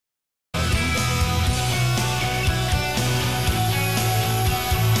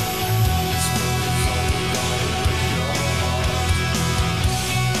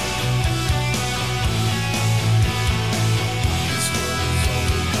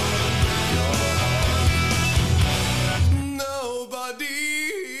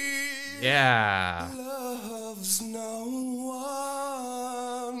Yeah. loves no one.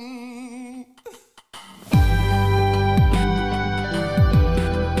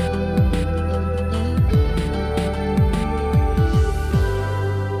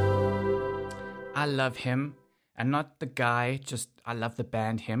 I love him. And not the guy, just I love the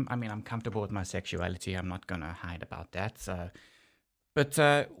band him. I mean, I'm comfortable with my sexuality. I'm not going to hide about that. But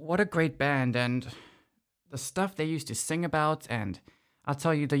what a great band. And the stuff they used to sing about. And I'll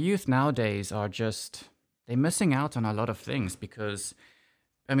tell you, the youth nowadays are just, they're missing out on a lot of things because,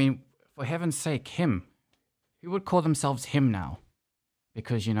 I mean, for heaven's sake, him. Who would call themselves him now?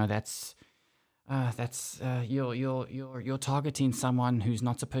 Because, you know, that's you're targeting someone who's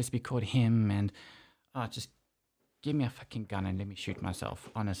not supposed to be called him. And just give me a fucking gun and let me shoot myself,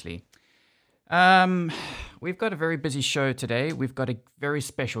 honestly. We've got a very busy show today. We've got a very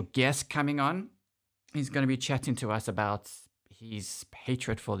special guest coming on. He's going to be chatting to us about his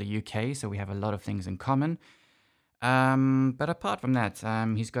hatred for the UK, so we have a lot of things in common. But apart from that,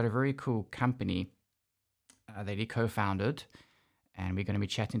 he's got a very cool company that he co-founded, and we're going to be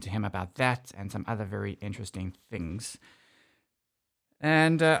chatting to him about that and some other very interesting things.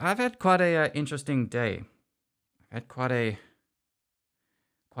 And I've had quite a interesting day. I've had quite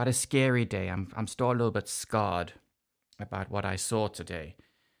a scary day. I'm still a little bit scarred about what I saw today.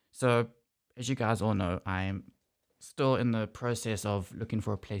 So, as you guys all know, I'm still in the process of looking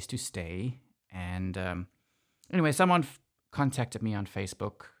for a place to stay. And anyway, someone contacted me on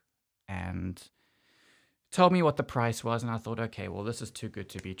Facebook and told me what the price was. And I thought, okay, well, this is too good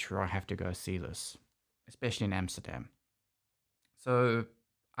to be true. I have to go see this, especially in Amsterdam. So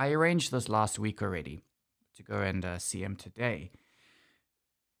I arranged this last week already to go and see him today.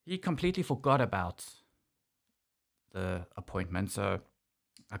 He completely forgot about the appointment, so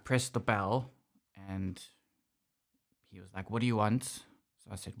I pressed the bell, and he was like, "What do you want?" So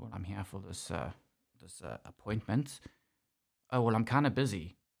I said, "Well, I'm here for this appointment." "Oh, well, I'm kind of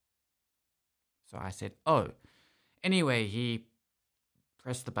busy." So I said, "Oh." Anyway, he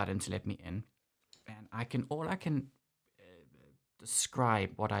pressed the button to let me in, and all I can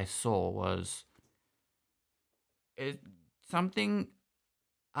describe what I saw was something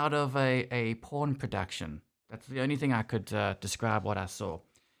out of a porn production. That's the only thing I could describe what I saw.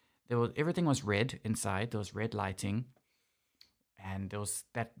 Everything was red inside. There was red lighting, and there was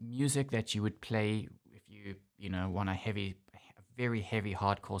that music that you would play if you want a very heavy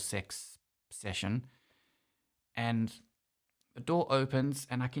hardcore sex session. And the door opens,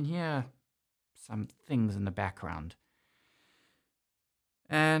 and I can hear some things in the background.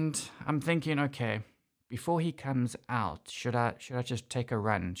 And I'm thinking, okay, before he comes out, should I just take a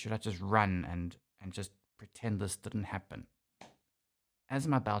run? Should I just run and just pretend this didn't happen? As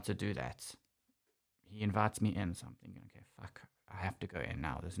I'm about to do that, he invites me in. So I'm thinking, okay, fuck, I have to go in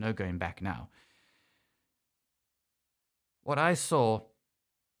now. There's no going back now. What I saw,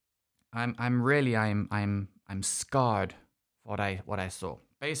 I'm scarred for what I saw.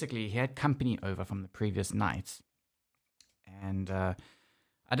 Basically, he had company over from the previous night, and I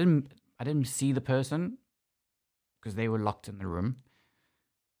didn't see the person because they were locked in the room.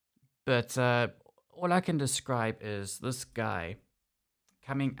 But all I can describe is this guy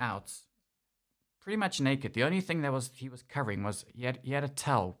coming out pretty much naked. The only thing he was covering was he had a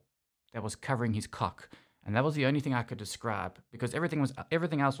towel that was covering his cock, and that was the only thing I could describe because everything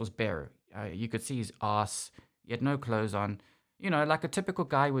else was bare. You could see his ass. He had no clothes on. Like a typical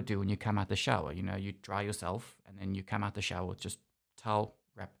guy would do when you come out the shower. You dry yourself and then you come out the shower with just towel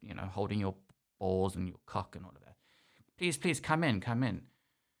wrap, holding your balls and your cock and all of that. Please come in.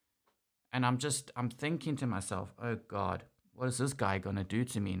 And I'm thinking to myself, oh God, what is this guy going to do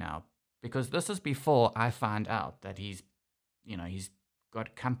to me now? Because this is before I find out that he's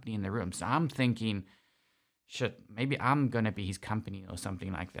got company in the room. So I'm thinking, shit, maybe I'm going to be his company or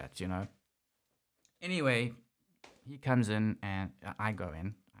something like that, Anyway, he comes in and I go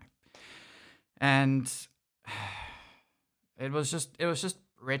in. And it was just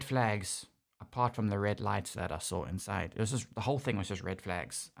red flags apart from the red lights that I saw inside. The whole thing was just red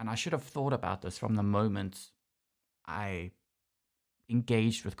flags. And I should have thought about this from the moment I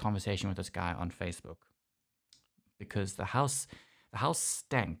engaged with conversation with this guy on Facebook. Because the house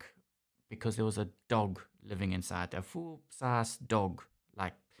stank because there was a dog living inside, a full-size dog,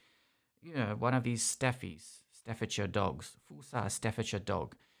 like, one of these Staffordshire dogs, full-size Staffordshire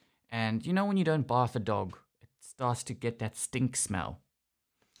dog. And when you don't bath a dog, it starts to get that stink smell.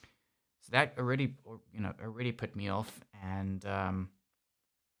 So that already put me off. And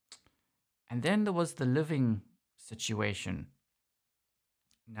then there was the living situation.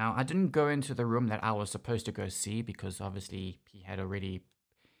 Now, I didn't go into the room that I was supposed to go see because obviously he had already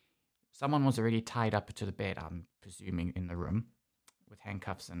someone was already tied up to the bed, I'm presuming, in the room with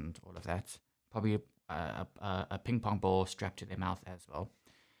handcuffs and all of that. Probably a ping pong ball strapped to their mouth as well.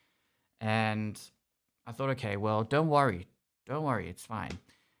 And I thought, okay, well, don't worry, it's fine,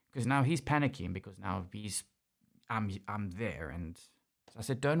 because now he's panicking because now I'm there, and so I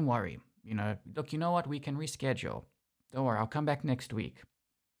said, don't worry, look, you know what, we can reschedule. Don't worry, I'll come back next week.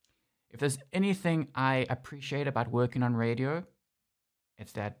 If there's anything I appreciate about working on radio,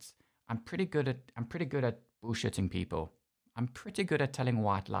 it's that I'm pretty good at bullshitting people. I'm pretty good at telling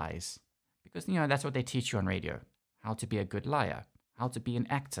white lies, because that's what they teach you on radio: how to be a good liar, how to be an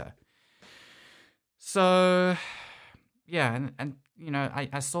actor. So, yeah, and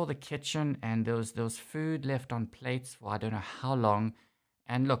I saw the kitchen, and there was food left on plates for I don't know how long.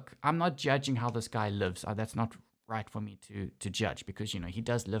 And look, I'm not judging how this guy lives. That's not right for me to judge, because he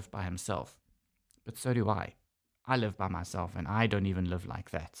does live by himself. But so do I. I live by myself, and I don't even live like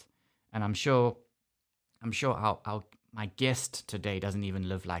that. And I'm sure my guest today doesn't even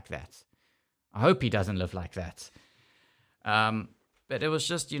live like that. I hope he doesn't live like that. But it was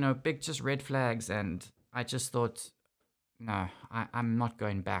just, big just red flags, and I just thought, no, I'm not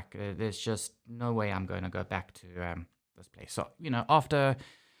going back. There's just no way I'm going to go back to this place. So,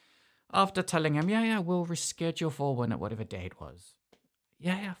 after telling him, yeah, we'll reschedule for whatever day it was.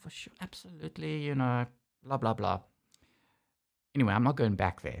 Yeah, for sure, absolutely, blah, blah, blah. Anyway, I'm not going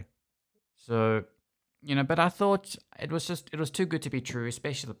back there. So, but I thought it was too good to be true,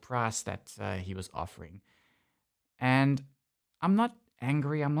 especially the price that he was offering. And I'm not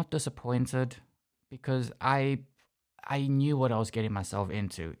angry, I'm not disappointed, because I knew what I was getting myself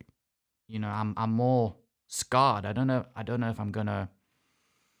into. I'm more scarred. I don't know if I'm gonna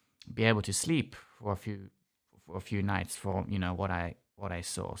be able to sleep for a few nights for what I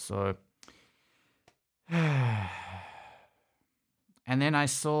saw. So and then I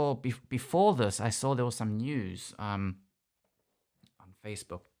saw before this, I saw there was some news on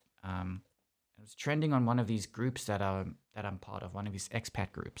Facebook. It was trending on one of these groups that I'm part of, one of these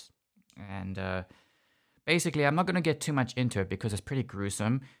expat groups. And basically, I'm not going to get too much into it because it's pretty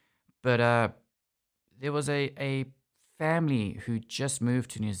gruesome. But there was a family who just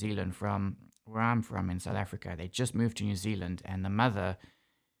moved to New Zealand from where I'm from in South Africa. They just moved to New Zealand, and the mother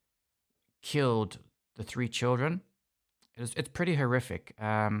killed the 3 children. It's pretty horrific.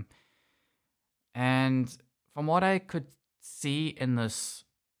 And from what I could see in this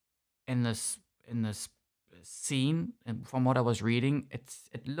scene, and from what I was reading, it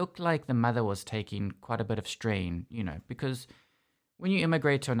looked like the mother was taking quite a bit of strain, because when you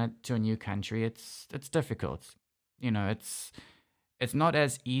immigrate to a new country, it's difficult. It's not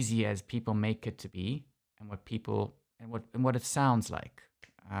as easy as people make it to be, and what it sounds like.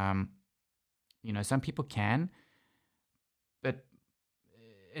 Some people can, but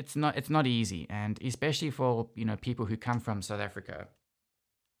it's not easy, and especially for people who come from South Africa.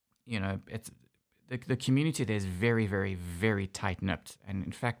 It's the community there is very, very, very tight knit, and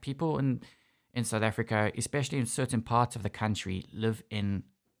in fact, people in South Africa, especially in certain parts of the country, live in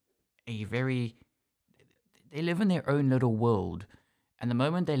they live in their own little world, and the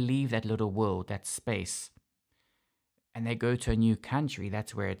moment they leave that little world, that space, and they go to a new country,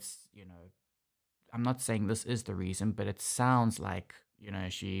 that's where it's I'm not saying this is the reason, but it sounds like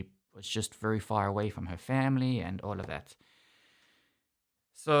she was just very far away from her family and all of that.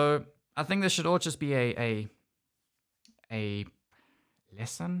 So I think this should all just be a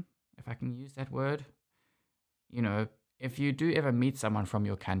lesson, if I can use that word. If you do ever meet someone from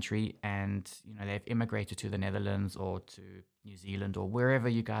your country and they've immigrated to the Netherlands or to New Zealand or wherever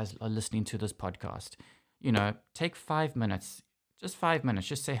you guys are listening to this podcast, take 5 minutes, just 5 minutes,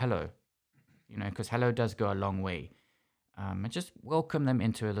 just say hello, because hello does go a long way, and just welcome them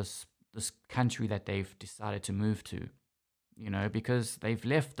into this country that they've decided to move to. Because they've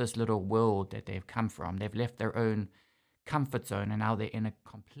left this little world that they've come from. They've left their own comfort zone, and now they're in a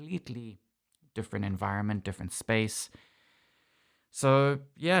completely different environment, different space. So,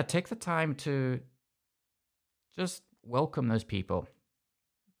 yeah, take the time to just welcome those people,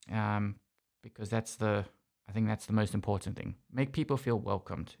 because I think that's the most important thing. Make people feel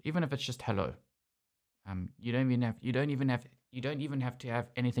welcomed, even if it's just hello. You don't even have to have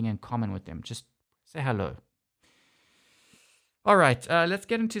anything in common with them. Just say hello. All right, let's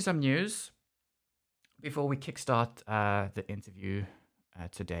get into some news before we kickstart the interview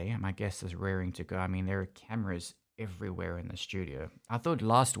today. My guest is raring to go. I mean, there are cameras everywhere in the studio. I thought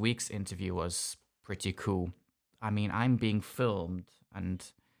last week's interview was pretty cool. I mean, I'm being filmed, and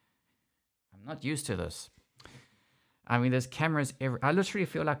I'm not used to this. I mean, there's cameras I literally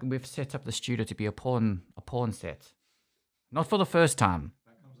feel like we've set up the studio to be a porn set. Not for the first time.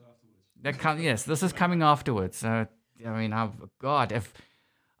 That comes afterwards. Yes, this is coming afterwards. I mean, God, if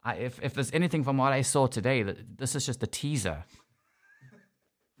there's anything from what I saw today, this is just a teaser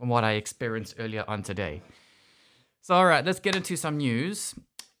from what I experienced earlier on today. So, all right, let's get into some news.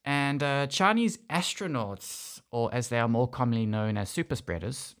 And Chinese astronauts, or as they are more commonly known as super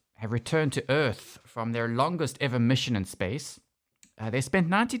spreaders, have returned to Earth from their longest ever mission in space. They spent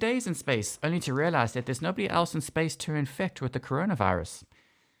 90 days in space, only to realize that there's nobody else in space to infect with the coronavirus.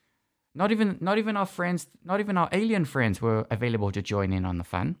 Not even our friends, not even our alien friends were available to join in on the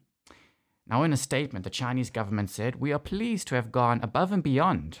fun. Now, in a statement, the Chinese government said, "We are pleased to have gone above and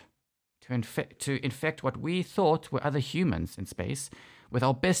beyond to infect what we thought were other humans in space with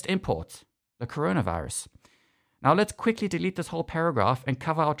our best import, the coronavirus." Now, let's quickly delete this whole paragraph and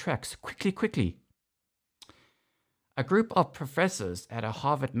cover our tracks. Quickly. A group of professors at a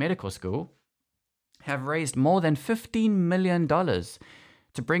Harvard medical school have raised more than $15 million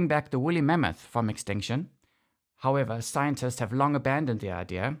to bring back the woolly mammoth from extinction. However, scientists have long abandoned the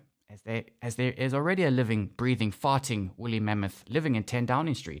idea, as there is already a living, breathing, farting woolly mammoth living in 10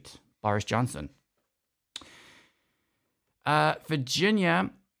 Downing Street, Boris Johnson.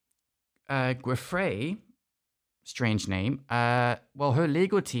 Virginia Giuffre, strange name, her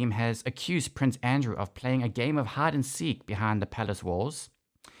legal team has accused Prince Andrew of playing a game of hide and seek behind the palace walls,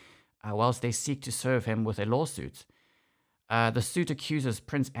 whilst they seek to serve him with a lawsuit. The suit accuses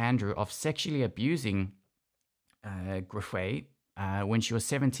Prince Andrew of sexually abusing Giuffre when she was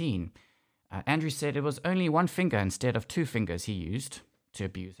 17. Andrew said it was only one finger instead of two fingers he used to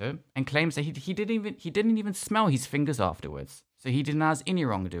abuse her, and claims that he didn't even smell his fingers afterwards, so he denies any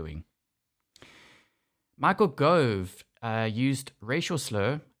wrongdoing. Michael Gove used racial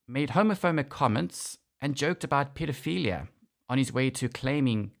slur, made homophobic comments, and joked about pedophilia on his way to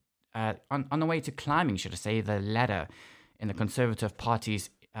climbing, should I say, the ladder in the Conservative Party's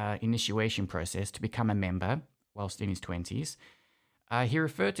initiation process to become a member whilst in his 20s. He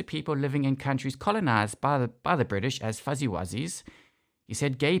referred to people living in countries colonized by the British as fuzzy wuzzies. He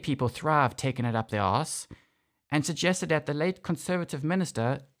said gay people thrive taking it up their arse, and suggested that the late Conservative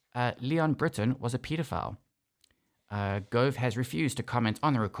minister, Leon Britton, was a paedophile. Gove has refused to comment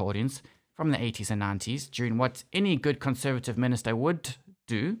on the recordings from the 80s and 90s, during what any good Conservative minister would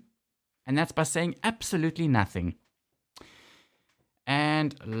do, and that's by saying absolutely nothing.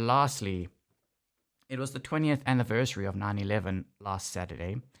 And lastly, it was the 20th anniversary of 9/11 last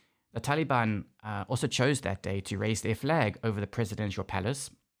Saturday. The Taliban also chose that day to raise their flag over the presidential palace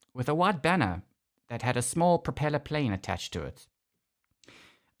with a white banner that had a small propeller plane attached to it.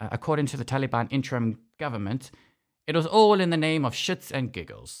 According to the Taliban interim government, it was all in the name of shits and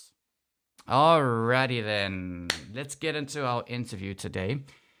giggles. Alrighty then, let's get into our interview today.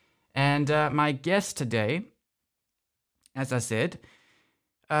 And my guest today, as I said,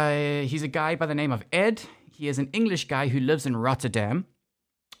 he's a guy by the name of Ed. He is an English guy who lives in Rotterdam,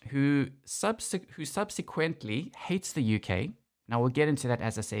 who subsequently hates the UK. Now, we'll get into that,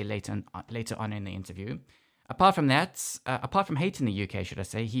 as I say, later on in the interview. Apart from hating the UK, should I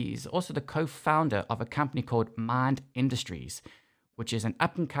say, he is also the co-founder of a company called Mind Industries, which is an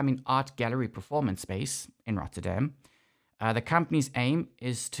up-and-coming art gallery performance space in Rotterdam. The company's aim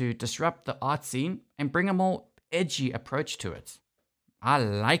is to disrupt the art scene and bring a more edgy approach to it. I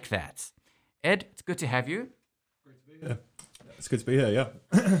like that. Ed, it's good to have you. Great to be here. It's good to be here,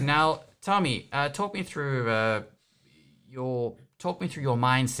 yeah. Now, Tommy, talk me through your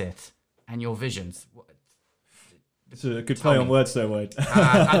mindset and your visions. It's a good play on words there, Wade.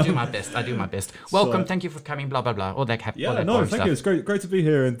 I do my best. Welcome, thank you for coming, blah, blah, blah. All that thank stuff. you. It's great to be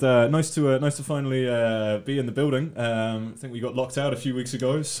here, and nice to finally be in the building. I think we got locked out a few weeks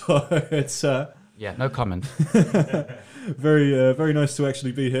ago, so it's... Yeah, no comment. Very nice to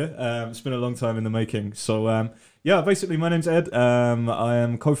actually be here. It's been a long time in the making. So, basically, my name's Ed. I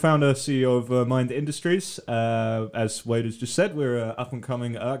am co-founder, CEO of Mind Industries. As Wade has just said, we're an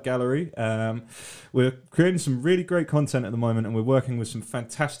up-and-coming art gallery. We're creating some really great content at the moment, and we're working with some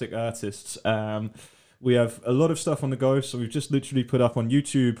fantastic artists. We have a lot of stuff on the go, so we've just literally put up on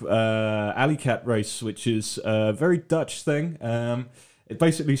YouTube Alley Cat Race, which is a very Dutch thing. It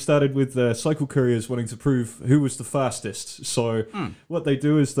basically started with cycle couriers wanting to prove who was the fastest. So what they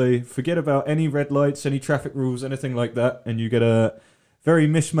do is they forget about any red lights, any traffic rules, anything like that, and you get a very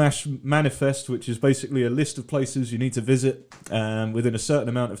mishmash manifest, which is basically a list of places you need to visit within a certain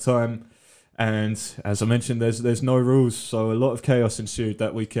amount of time. And as I mentioned, there's no rules, so a lot of chaos ensued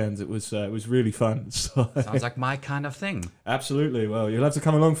that weekend. It was really fun. So, sounds like my kind of thing. Absolutely. Well, you'll have to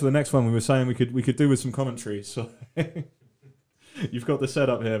come along for the next one. We were saying we could do with some commentary. So. You've got the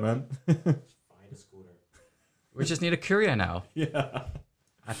setup here, man. We just need a courier now. Yeah.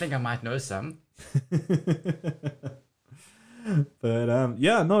 I think I might know some. But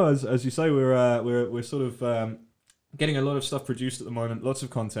yeah, no, as you say, we're sort of getting a lot of stuff produced at the moment, lots of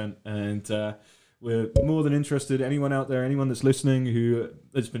content, and we're more than interested. Anyone out there, anyone that's listening who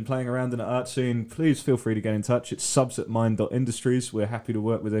has been playing around in the art scene, please feel free to get in touch. It's subs@mind.industries. We're happy to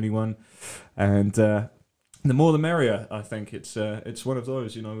work with anyone, and the more the merrier. I think it's one of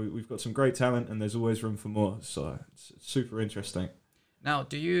those. You know, we've got some great talent, and there's always room for more. So it's super interesting. Now,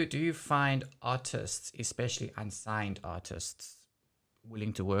 do you find artists, especially unsigned artists,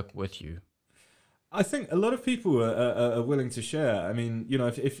 willing to work with you? I think a lot of people are willing to share. I mean, you know,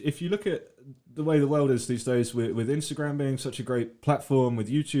 if you look at the way the world is these days, with Instagram being such a great platform, with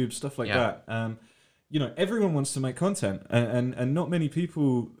YouTube, stuff like that, you know, everyone wants to make content, and not many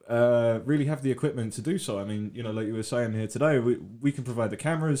people really have the equipment to do so. I mean, you know, like you were saying here today, we can provide the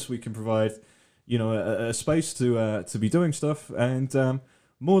cameras, we can provide, you know, a space to be doing stuff, and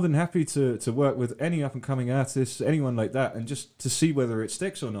more than happy to work with any up and coming artists, anyone like that, and just to see whether it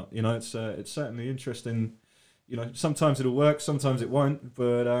sticks or not. You know, it's certainly interesting. You know, sometimes it'll work, sometimes it won't.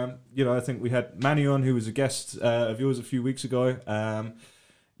 But you know, I think we had Manny on, who was a guest of yours a few weeks ago.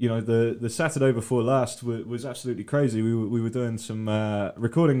 You know, the Saturday before last was absolutely crazy. We were doing some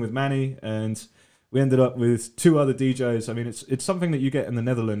recording with Manny, and we ended up with 2 other DJs. I mean, it's something that you get in the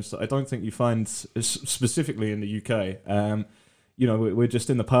Netherlands that I don't think you find specifically in the UK. You know, we're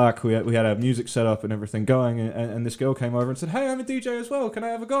just in the park. We had our music set up and everything going, and this girl came over and said, "Hey, I'm a DJ as well. Can I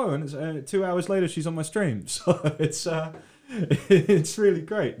have a go?" And 2 hours later, she's on my stream. So it's really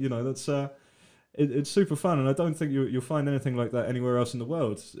great. You know, that's it's super fun, and I don't think you'll find anything like that anywhere else in the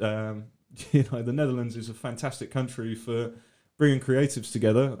world. You know, the Netherlands is a fantastic country for bringing creatives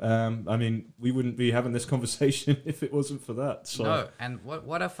together. I mean, we wouldn't be having this conversation if it wasn't for that. So. No, and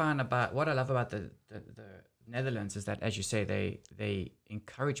what I love about the Netherlands is that, as you say, they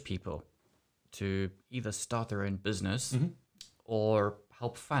encourage people to either start their own business or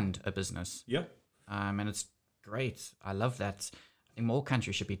help fund a business. Yeah. And it's great. I love that. I think more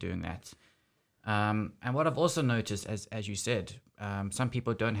countries should be doing that. And what I've also noticed, as you said, some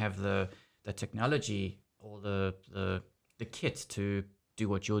people don't have the technology or the kit to do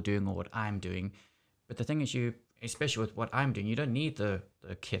what you're doing or what I'm doing. But the thing is, especially with what I'm doing, you don't need the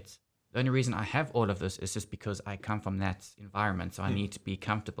kit. The only reason I have all of this is just because I come from that environment, so I need to be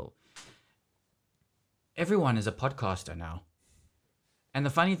comfortable. Everyone is a podcaster now. And the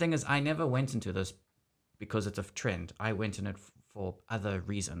funny thing is, I never went into this because it's a trend. I went in it for other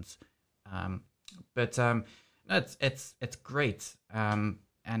reasons. But no, it's great.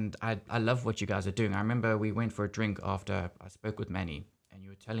 And I love what you guys are doing. I remember we went for a drink after I spoke with Manny, and you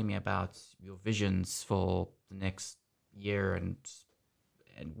were telling me about your visions for the next year and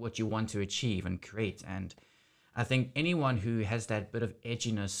what you want to achieve and create. And I think anyone who has that bit of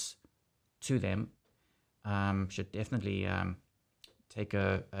edginess to them should definitely take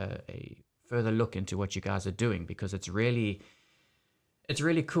a further look into what you guys are doing, because it's really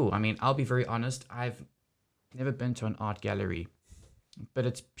cool. I mean, I'll be very honest, I've never been to an art gallery, but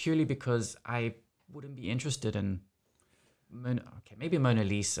it's purely because I wouldn't be interested in maybe Mona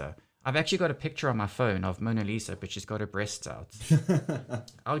Lisa. I've actually got a picture on my phone of Mona Lisa, but she's got her breasts out.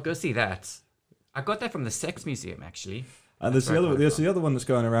 I'll go see that. I got that from the Sex Museum, actually. And there's the other one that's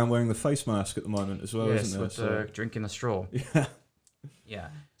going around wearing the face mask at the moment as well, isn't there? Yes, with drinking the straw. Yeah. Yeah.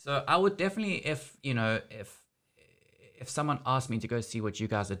 So I would definitely, if someone asked me to go see what you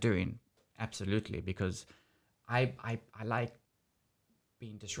guys are doing, absolutely, because I like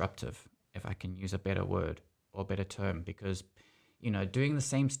being disruptive, if I can use a better word or better term, because doing the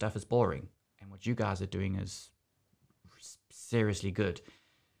same stuff is boring, and what you guys are doing is seriously good.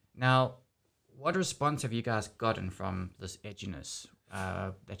 Now, what response have you guys gotten from this edginess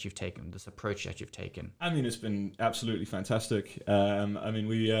that you've taken, this approach that you've taken? I mean, it's been absolutely fantastic. I mean,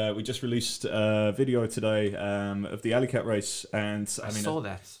 we just released a video today of the Alley Cat race, and I saw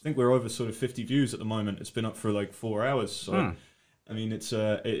that. I think we're over sort of 50 views at the moment. It's been up for like 4 hours, so. I mean, it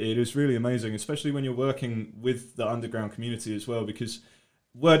is really amazing, especially when you're working with the underground community as well, because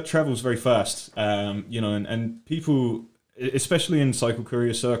word travels very fast, and people, especially in cycle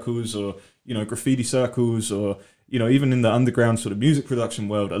courier circles or, graffiti circles or, even in the underground sort of music production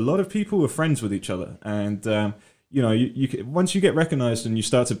world, a lot of people are friends with each other. And, once you get recognized and you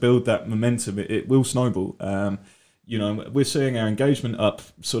start to build that momentum, it will snowball. We're seeing our engagement up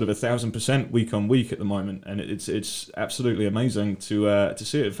sort of 1,000% week on week at the moment, and it's absolutely amazing to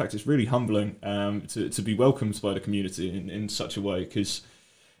see it. In fact, it's really humbling to be welcomed by the community in such a way, because,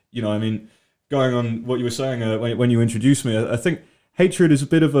 going on what you were saying when you introduced me, I think hatred is a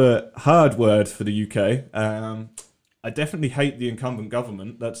bit of a hard word for the UK. I definitely hate the incumbent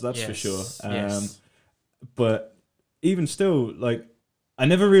government. That's for sure. Yes. But even still, like, I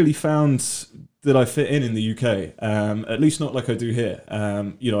never really found that I fit in the UK. At least not like I do here.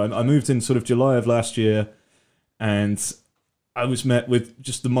 I moved in sort of July of last year, and I was met with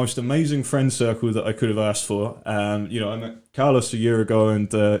just the most amazing friend circle that I could have asked for. I met Carlos a year ago,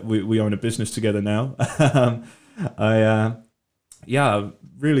 and we own a business together now.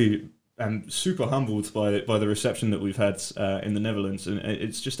 Really am super humbled by the reception that we've had in the Netherlands, and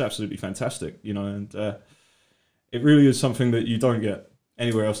it's just absolutely fantastic, and it really is something that you don't get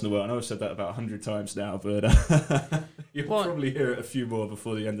anywhere else in the world. I know I've said that about 100 times now, but you'll probably hear it a few more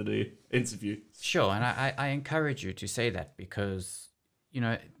before the end of the interview. Sure, and I encourage you to say that because,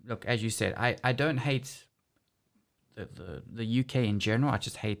 look, as you said, I don't hate the UK in general. I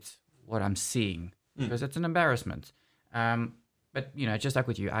just hate what I'm seeing because it's an embarrassment. But, just like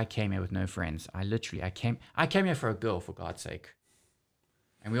with you, I came here with no friends. I came here for a girl, for God's sake.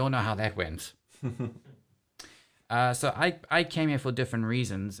 And we all know how that went. So I came here for different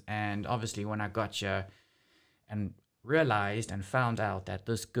reasons. And obviously when I got here and realized and found out that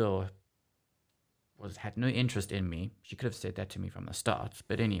this girl had no interest in me, she could have said that to me from the start.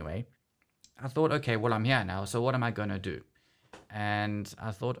 But anyway, I thought, okay, well, I'm here now. So what am I going to do? And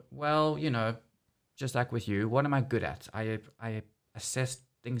I thought, well, just like with you, what am I good at? I assess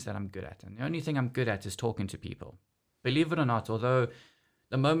things that I'm good at. And the only thing I'm good at is talking to people. Believe it or not, although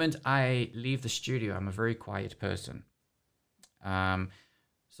the moment I leave the studio, I'm a very quiet person.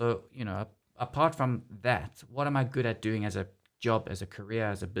 So, apart from that, what am I good at doing as a job, as a career,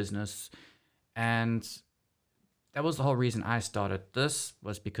 as a business? And that was the whole reason I started this,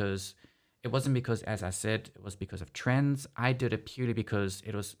 it wasn't because, as I said, it was because of trends. I did it purely because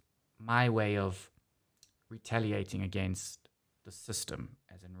it was my way of retaliating against the system,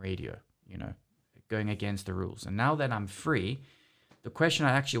 as in radio, going against the rules. And now that I'm free, the question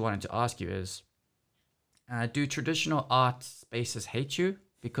I actually wanted to ask you is, do traditional art spaces hate you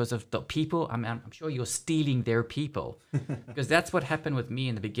because of the people? I'm sure you're stealing their people, because that's what happened with me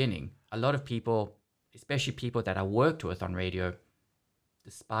in the beginning. A lot of people, especially people that I worked with on radio,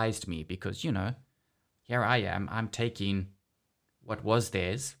 despised me because, here I am, I'm taking what was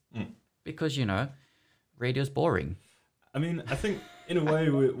theirs because, radio's boring. I mean, I think in a way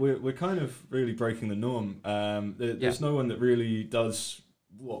we're kind of really breaking the norm. There's no one that really does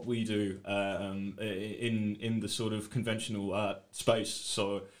what we do in the sort of conventional art space.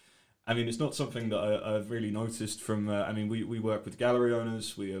 So, I mean, it's not something that I've really noticed from. We work with gallery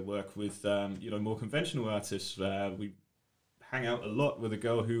owners. We work with more conventional artists. We hang out a lot with a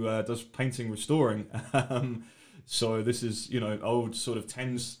girl who does painting restoring. So this is, old sort of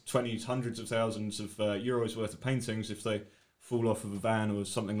tens, 20s, hundreds of thousands of euros worth of paintings. If they fall off of a van or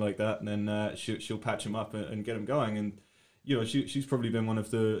something like that, and then she'll patch them up and get them going. And, she's probably been one of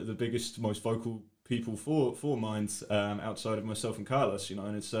the biggest, most vocal people for Minds outside of myself and Carlos,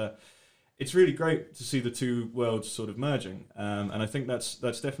 and it's really great to see the two worlds sort of merging. And I think that's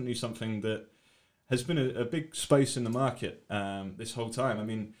definitely something that has been a big space in the market this whole time. I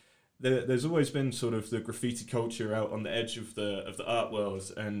mean, there's always been sort of the graffiti culture out on the edge of the art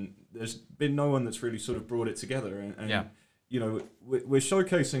world, and there's been no one that's really sort of brought it together. And we're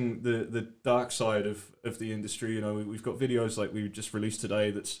showcasing the dark side of the industry. We've got videos like we just released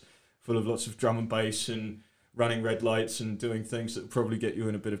today that's full of lots of drum and bass and running red lights and doing things that probably get you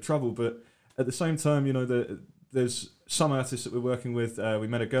in a bit of trouble. But at the same time, there's some artists that we're working with. We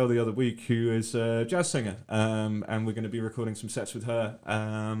met a girl the other week who is a jazz singer, and we're going to be recording some sets with her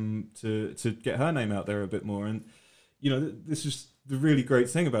to get her name out there a bit more. And this is the really great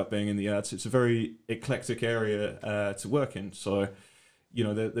thing about being in the arts. It's a very eclectic area to work in. So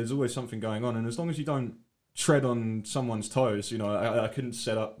there's always something going on, and as long as you don't tread on someone's toes, I couldn't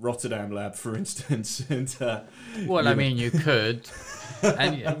set up Rotterdam Lab, for instance. And I mean, you could.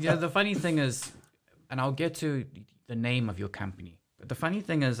 And the funny thing is, and I'll get to the name of your company, but the funny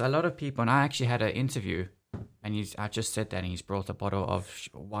thing is, a lot of people, and I actually had an interview, and I just said that, and he's brought a bottle of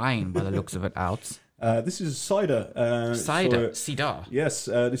wine by the looks of it out. This is cider. Cider. Yes,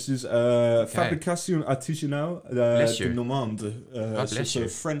 this is Fabrication Artisanale de Normande. So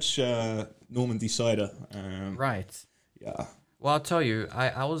French Normandy cider. Right. Yeah. Well, I'll tell you,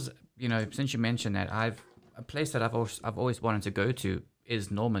 I was, since you mentioned that, a place that I've always wanted to go to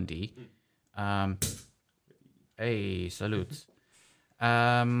is Normandy. Hey, salute.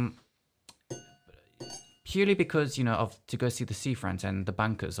 Purely because, to go see the seafront and the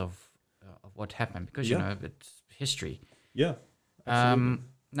bunkers of what happened, because, it's history. Yeah. Absolutely.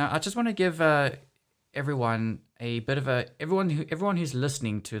 Now, I just want to give everyone a bit of a everyone who's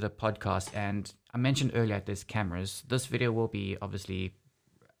listening to the podcast, and I mentioned earlier there's cameras. This video will be obviously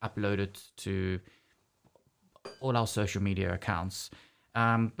uploaded to all our social media accounts.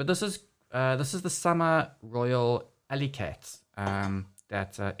 But this is the summer royal alley cat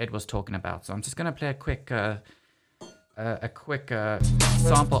that Ed was talking about. So I'm just gonna play a quick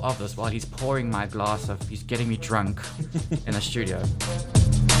sample of this while he's pouring my glass of. He's getting me drunk in the studio.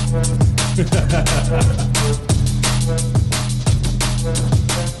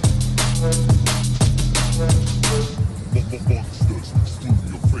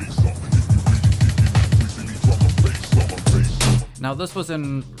 Now this was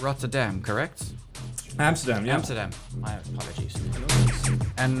in Rotterdam, correct? Amsterdam, yeah. Amsterdam. My apologies.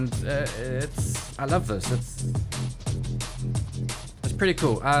 And I love this. It's pretty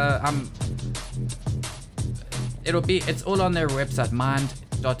cool. It's all on their website,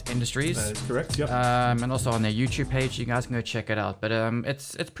 mind.industries. That is correct, yep. And also on their YouTube page. You guys can go check it out. But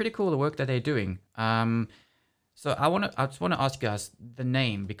it's pretty cool, the work that they're doing. So I just want to ask you guys the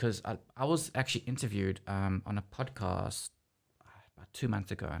name, because I was actually interviewed on a podcast about 2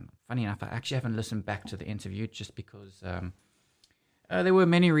 months ago, and funny enough, I actually haven't listened back to the interview just because there were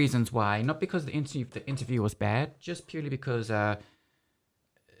many reasons why. Not because the interview was bad, just purely because there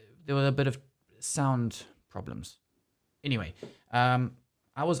were a bit of sound problems. Anyway, I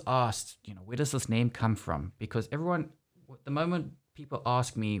was asked, where does this name come from? Because the moment people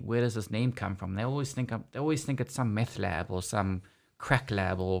ask me where does this name come from, they always think it's some meth lab or some crack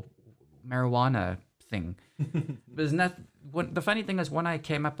lab or marijuana thing. The funny thing is, when I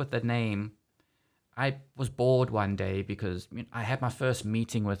came up with the name, I was bored one day because I had my first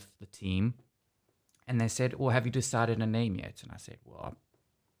meeting with the team, and they said, "Well, have you decided a name yet?" And I said, "Well,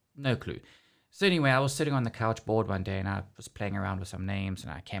 no clue." So anyway, I was sitting on the couch bored one day, and I was playing around with some names,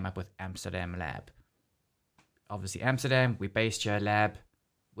 and I came up with Amsterdam Lab. Obviously, Amsterdam, we based your lab.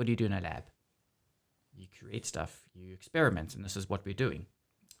 What do you do in a lab? You create stuff, you experiment, and this is what we're doing.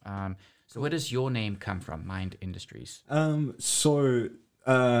 So where does your name come from, Mind Industries? My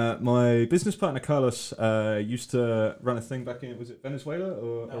business partner Carlos used to run a thing back in, was it Venezuela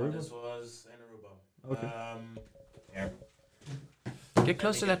or No, Aruba? this was in Aruba. Okay. Here. Get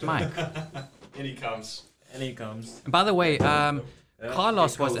close to that mic. In he comes. And by the way,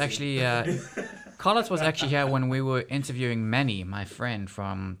 Carlos was actually here when we were interviewing Manny, my friend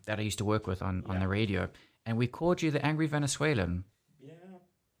that I used to work with on the radio, and we called you the Angry Venezuelan. Yeah,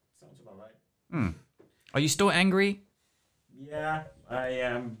 sounds about right. Are you still angry? Yeah, I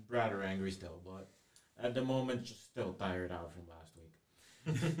am rather angry still, but at the moment, just still tired out from last week.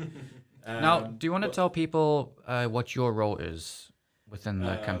 Now, do you want to tell people what your role is within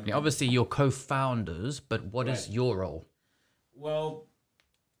the company? Obviously, you're co-founders, but what is your role? Well,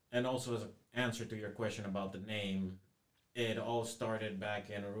 and also as an answer to your question about the name, it all started back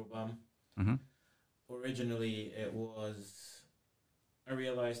in Aruba. Mm-hmm. Originally, I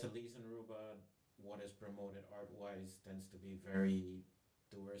realized, at least in Aruba, what is promoted art-wise tends to be very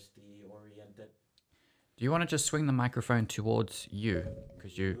touristy-oriented. Do you want to just swing the microphone towards you?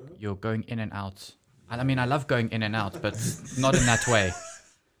 Because you're going in and out. I mean, I love going in and out, but not in that way.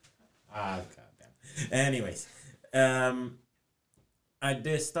 Goddamn. Anyways,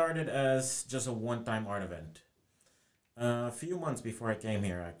 this started as just a one-time art event. A few months before I came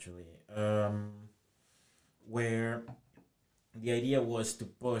here, actually, where the idea was to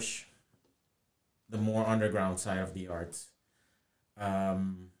push the more underground side of the arts.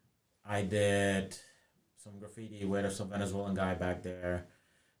 I did some graffiti with some Venezuelan guy back there.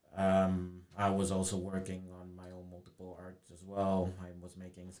 I was also working on my own multiple arts as well. I was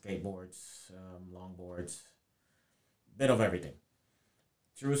making skateboards, longboards, bit of everything.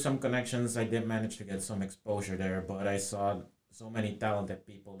 Through some connections, I did manage to get some exposure there, but I saw so many talented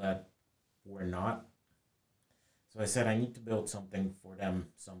people that were not. So I said, I need to build something for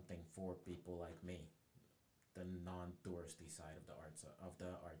them, something for people like me, the non-touristy side of the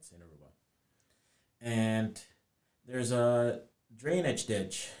arts in Aruba. And there's a drainage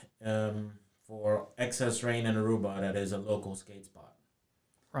ditch for excess rain in Aruba that is a local skate spot.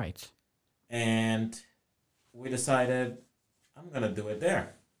 Right. And we decided, I'm going to do it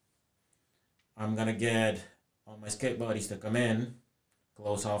there. I'm going to get all my skate buddies to come in,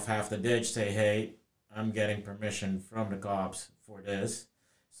 close off half the ditch, say, hey, I'm getting permission from the cops for this,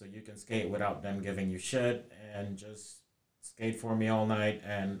 so you can skate without them giving you shit, and just skate for me all night,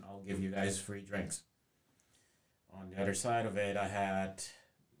 and I'll give you guys free drinks. On the other side of it, I had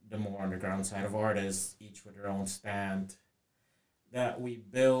the more underground side of artists, each with their own stand, that we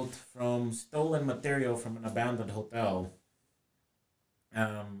built from stolen material from an abandoned hotel,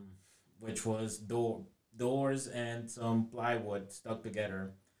 which was doors and some plywood stuck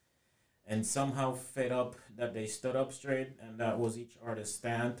together, and somehow fit up that they stood up straight, and that was each artist's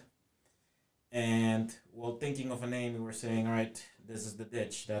stand. And while thinking of a name, we were saying, all right, this is the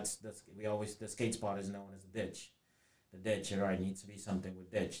ditch. That's we always the skate spot is known as the ditch. The ditch, all right, needs to be something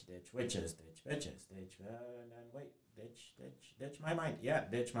with ditch, witches, ditch, bitches, ditch, and then wait, ditch my mind. Yeah,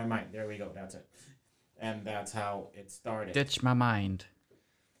 ditch my mind. There we go. That's it. And that's how it started. Ditch my mind.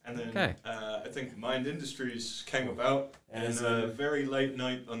 And then Okay. I think Mind Industries came about As in a very late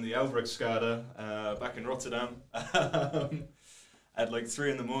night on the Albrechtskade back in Rotterdam at like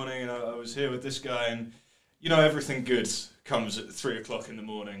 3 in the morning, and I was here with this guy, and you know everything good comes at 3 o'clock in the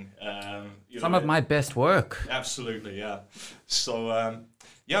morning. Some of my best work. Absolutely, yeah. So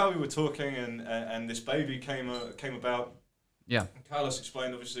yeah, we were talking, and this baby came about. Yeah. Carlos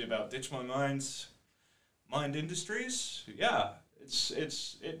explained obviously about Ditch My Mind Industries. Yeah.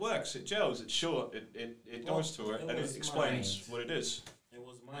 It works, it gels, it's short, it goes to it, and it explains what it is. It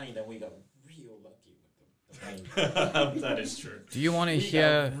was mine, and we got real lucky with the mind. That is true. Do you want to We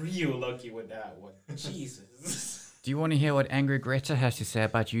hear? got real lucky with that one. Jesus. Do you want to hear what Angry Greta has to say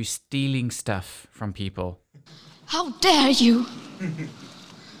about you stealing stuff from people? How dare you!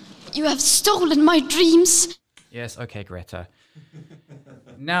 You have stolen my dreams! Yes, okay, Greta.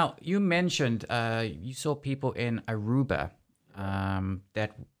 Now, you mentioned you saw people in Aruba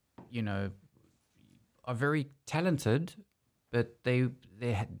that, you know, are very talented, but they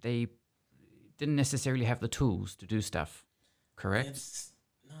didn't necessarily have the tools to do stuff, correct? It's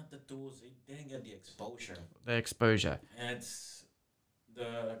not the tools, they didn't get the exposure. The exposure. It's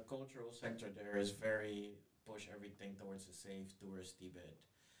the cultural sector there is very push everything towards a safe touristy bit.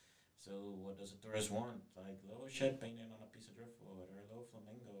 So what does a tourist want? Like little shit painted on a piece of driftwood or a little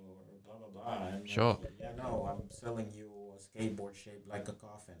flamingo or blah blah blah. And Sure. like, yeah, no, I'm selling you a skateboard shaped like a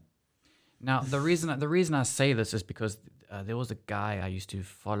coffin. Now, the reason I say this is because there was a guy I used to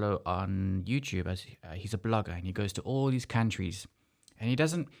follow on YouTube. As he's a blogger, and he goes to all these countries, and he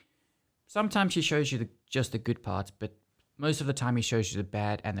doesn't. Sometimes he shows you just the good parts, but most of the time he shows you the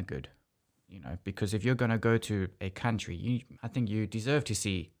bad and the good. You know, because if you're going to go to a country, I think you deserve to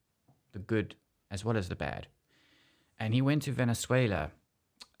see the good as well as the bad. And he went to Venezuela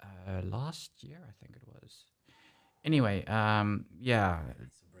last year, I think it was. Anyway, yeah,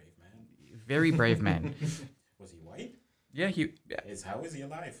 He's a brave man. very brave man. Was he white? Yeah, How is he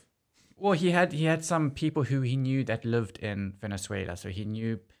alive? well, he had some people who he knew that lived in Venezuela, so he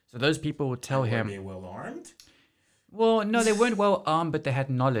knew. So those people would tell Were him. they well armed? Well, no, they weren't well armed, but they had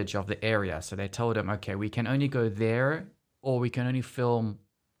knowledge of the area. So they told him, okay, we can only go there, or we can only film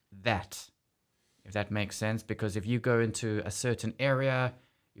that, if that makes sense. Because if you go into a certain area,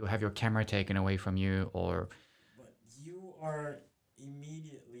 you'll have your camera taken away from you, or But you are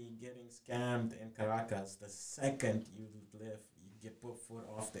immediately getting scammed in Caracas the second you get put foot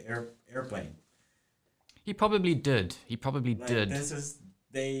off the airplane. he probably did. He probably Like, did. this is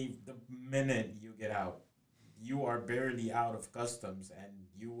the minute you get out, you are barely out of customs and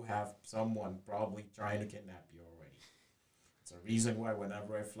you have someone probably trying to kidnap you already. It's a reason why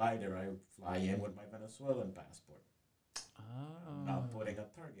whenever I fly there, I fly in with my Venezuelan passport. I'm not putting a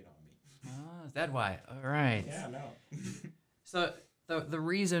target on me. Is that why? All right. Yeah, no. So the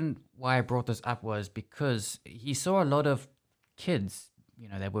reason why I brought this up was because he saw a lot of kids, you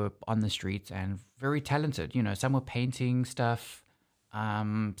know, that were on the streets and very talented. You know, some were painting stuff,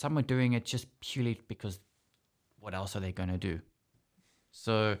 some were doing it just purely because what else are they going to do?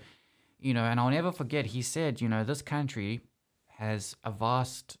 So, you know, and I'll never forget, he said, you know, this country has a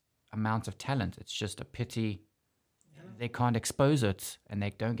vast amount of talent. It's just a pity they can't expose it, and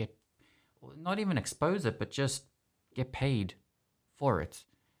they don't get, well, not even expose it, but just get paid for it.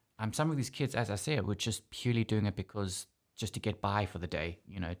 Some of these kids, as I said, were just purely doing it because just to get by for the day,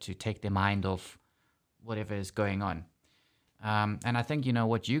 you know, to take their mind off whatever is going on. And I think, you know,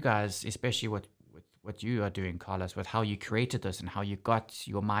 what you guys, especially what you are doing, Carlos, with how you created this and how you got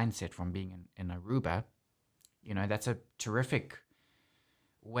your mindset from being in Aruba, you know, that's a terrific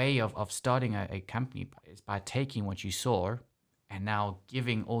way of starting a company, is by taking what you saw and now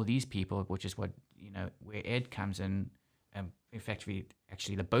giving all these people, which is what, you know, where Ed comes in, effectively,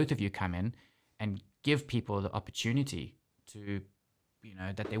 actually the both of you come in and give people the opportunity to, you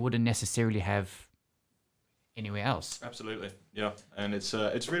know, that they wouldn't necessarily have anywhere else. Absolutely, yeah, and it's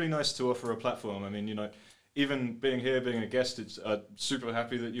really nice to offer a platform. I mean, you know, even being here, being a guest, it's super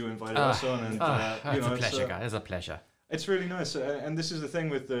happy that you invited us on, and you it's know, a pleasure, guys. It's a pleasure. It's really nice, and this is the thing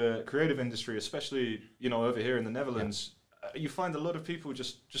with the creative industry, especially, you know, over here in the Netherlands. You find a lot of people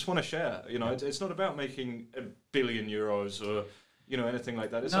just want to share. You know, it's not about making €1 billion or, you know, anything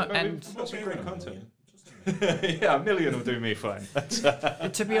like that. It's No, about and we've got some great content. Yeah, 1 million will do me fine.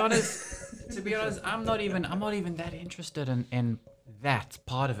 To be honest, I'm not even that interested in that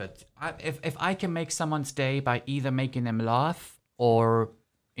part of it. If I can make someone's day by either making them laugh or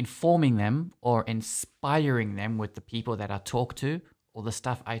informing them or inspiring them with the people that I talk to or the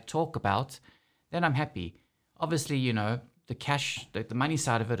stuff I talk about, then I'm happy. Obviously, the cash, the money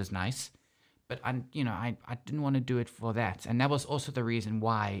side of it is nice, but I didn't want to do it for that. And that was also the reason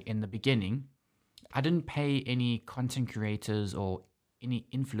why in the beginning, I didn't pay any content creators or any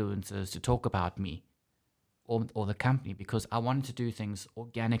influencers to talk about me or the company, because I wanted to do things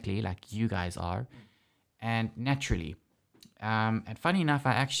organically like you guys are and naturally. And funny enough,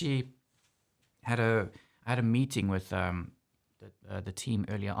 I actually had a meeting with the team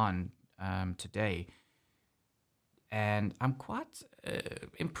earlier on today, and I'm quite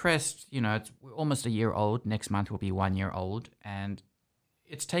impressed. We're almost a year old. Next month will be 1 year old, and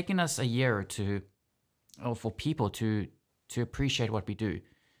it's taken us a year for people to appreciate what we do.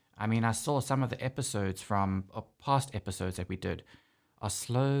 I mean, I saw some of the episodes from past episodes that we did are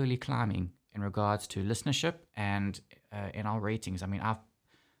slowly climbing in regards to listenership and in our ratings. I mean,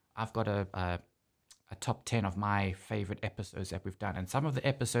 I've got a top 10 of my favorite episodes that we've done, and some of the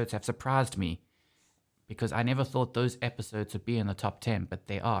episodes have surprised me because I never thought those episodes would be in the top 10, but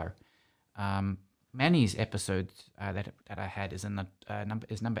they are. Manny's episode that I had is in the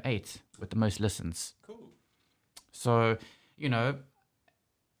number 8 with the most listens. Cool. So,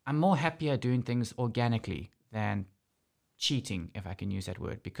 I'm more happier doing things organically than cheating, if I can use that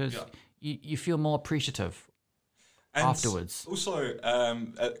word, because you feel more appreciative and afterwards. Also,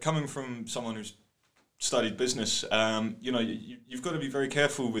 coming from someone who's studied business, you've got to be very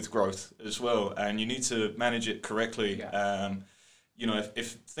careful with growth as well, and you need to manage it correctly. Yeah.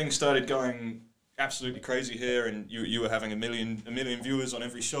 If things started going absolutely crazy here, and you were having a million viewers on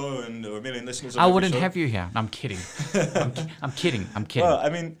every show and or 1 million listeners on I every wouldn't show. have you here. I'm kidding. I'm kidding. Well, I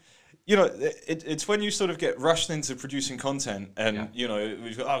mean, it's when you sort of get rushed into producing content, and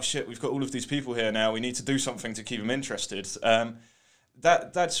we've got all of these people here now. We need to do something to keep them interested.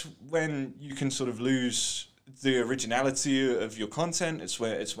 That's when you can sort of lose the originality of your content. It's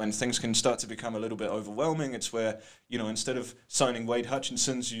when things can start to become a little bit overwhelming. It's where instead of signing Wade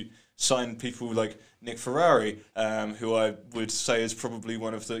Hutchinsons, you sign people like Nick Ferrari, who I would say is probably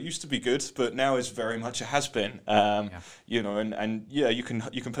one of the used to be good, but now is very much a has-been. You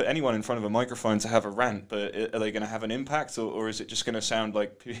can put anyone in front of a microphone to have a rant, but are they going to have an impact, or is it just going to sound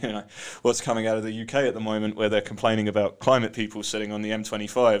like what's coming out of the UK at the moment, where they're complaining about climate people sitting on the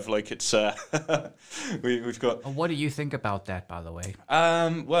M25? Like it's we've got. What do you think about that, by the way?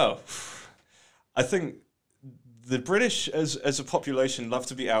 Well, I think the British as a population love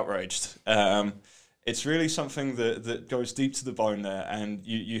to be outraged. It's really something that goes deep to the bone there, and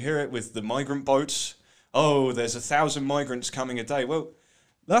you hear it with the migrant boats. Oh, there's 1,000 migrants coming a day. Well,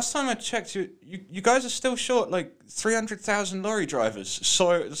 last time I checked, you guys are still short like 300,000 lorry drivers.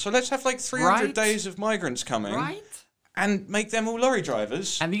 So let's have like 300 days of migrants coming. Right. And make them all lorry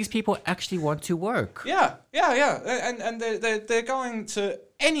drivers. And these people actually want to work. Yeah. And they're going to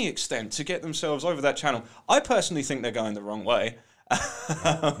any extent to get themselves over that channel. I personally think they're going the wrong way.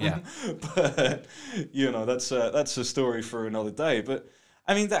 But that's a story for another day. But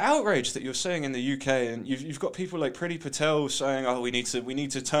I mean, the outrage that you're seeing in the UK, and you've got people like Priti Patel saying, "Oh, we need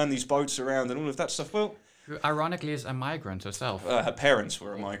to turn these boats around," and all of that stuff. Well, who ironically is a migrant herself. Her parents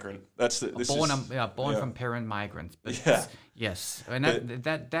were a migrant. Born from parent migrants. But yes, and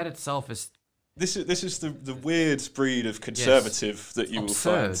that itself is. This is the weird breed of conservative that you will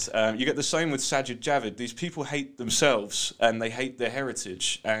find. You get the same with Sajid Javid. These people hate themselves and they hate their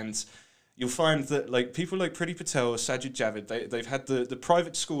heritage. And you'll find that like people like Priti Patel or Sajid Javid, they've had the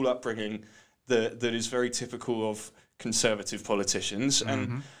private school upbringing that is very typical of conservative politicians.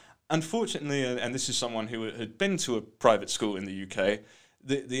 And unfortunately, and this is someone who had been to a private school in the UK,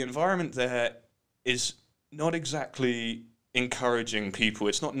 the environment there is not exactly encouraging people.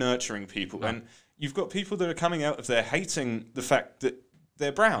 It's not nurturing people. No. And you've got people that are coming out of there hating the fact that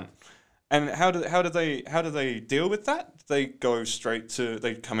they're brown. And how do they deal with that? They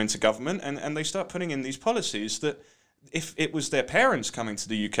come into government and they start putting in these policies that if it was their parents coming to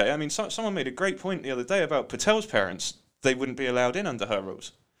the UK, I mean, someone made a great point the other day about Patel's parents. They wouldn't be allowed in under her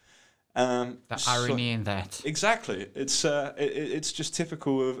rules. The irony in that. Exactly. It's just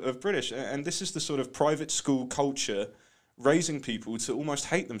typical of British. And this is the sort of private school culture raising people to almost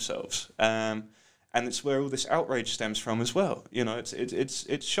hate themselves. And it's where all this outrage stems from as well.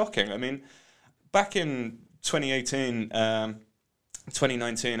 It's shocking. I mean, back in 2018,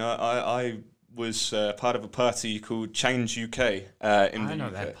 2019, I was part of a party called Change UK in the UK. I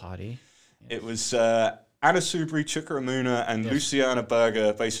know that party. It was Anna Soubry, Chukwuemeka, and Luciana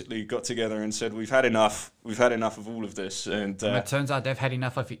Berger basically got together and said, "We've had enough. We've had enough of all of this." And it turns out they've had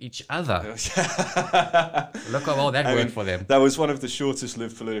enough of each other. Look how well that worked for them. That was one of the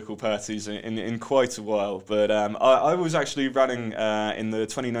shortest-lived political parties in quite a while. But I was actually running in the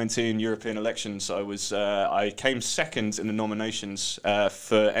 2019 European elections. I came second in the nominations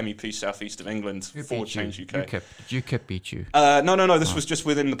for MEP South East of England for Change UK. Did UKIP beat you? No. This was just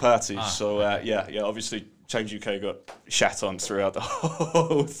within the party. Yeah. Obviously, Change UK got shat on throughout the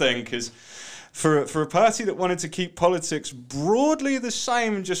whole thing because for a party that wanted to keep politics broadly the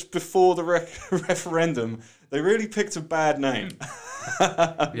same just before the referendum, they really picked a bad name.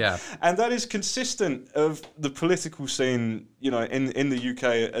 Yeah. And that is consistent of the political scene, in the UK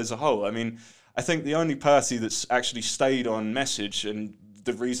as a whole. I mean, I think the only party that's actually stayed on message, and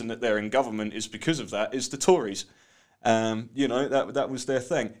the reason that they're in government is because of that, is the Tories. That was their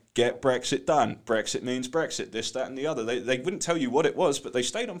thing. Get Brexit done. Brexit means Brexit, this, that, and the other. They wouldn't tell you what it was, but they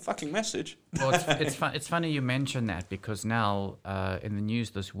stayed on fucking message. Well, it's funny you mention that because now in the news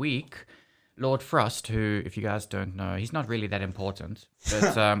this week, Lord Frost, who, if you guys don't know, he's not really that important,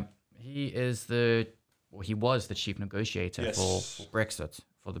 but he was the chief negotiator for Brexit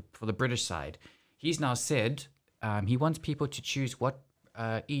for the British side. He's now said he wants people to choose what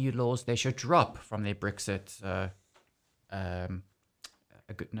EU laws they should drop from their Brexit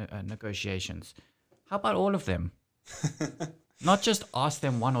negotiations. How about all of them? Not just ask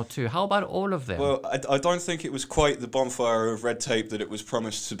them one or two. How about all of them? Well, I don't think it was quite the bonfire of red tape that it was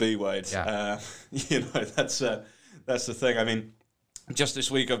promised to be, Wade. Yeah. That's the thing. I mean, just this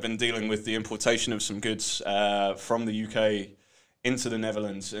week I've been dealing with the importation of some goods from the UK into the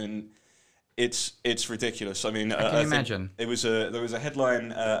Netherlands, and it's ridiculous. I mean, I can imagine. There was a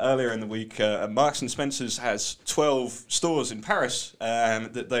headline earlier in the week. Marks and Spencer's has 12 stores in Paris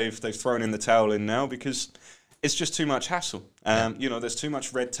that they've thrown in the towel in now because it's just too much hassle. There's too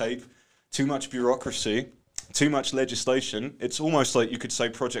much red tape, too much bureaucracy, too much legislation. It's almost like you could say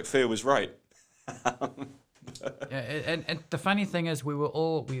Project Fear was right. And the funny thing is, we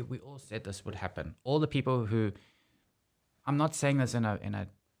all said this would happen. All the people who, I'm not saying this in a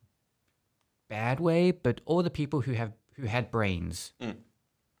bad way, but all the people who had brains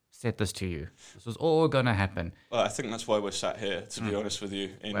said this to you. This was all going to happen. Well, I think that's why we're sat here, to be honest with you,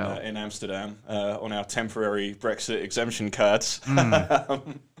 in Amsterdam on our temporary Brexit exemption cards.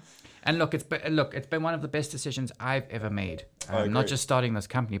 And look, it's been one of the best decisions I've ever made. Not just starting this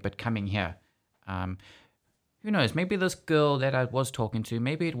company, but coming here. Who knows? Maybe this girl that I was talking to,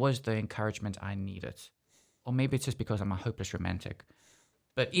 maybe it was the encouragement I needed, or maybe it's just because I'm a hopeless romantic.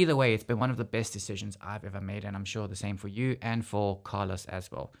 But either way, it's been one of the best decisions I've ever made, and I'm sure the same for you and for Carlos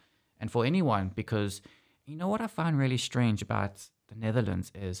as well. And for anyone, because you know what I find really strange about the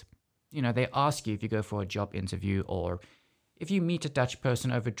Netherlands is, they ask you if you go for a job interview or if you meet a Dutch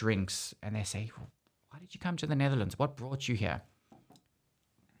person over drinks and they say, why did you come to the Netherlands? What brought you here?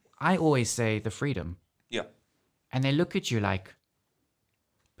 I always say the freedom. Yeah. And they look at you like,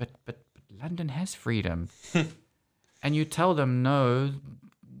 but London has freedom. And you tell them, no,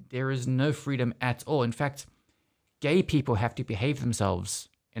 there is no freedom at all. In fact, gay people have to behave themselves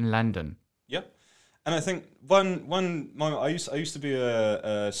in London. Yep. And I think one moment, I used to be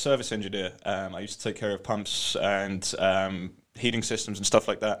a service engineer. I used to take care of pumps and heating systems and stuff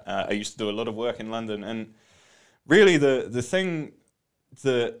like that. I used to do a lot of work in London. And really the thing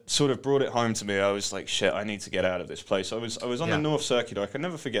that sort of brought it home to me, I was like, shit, I need to get out of this place. I was on the North Circular. I can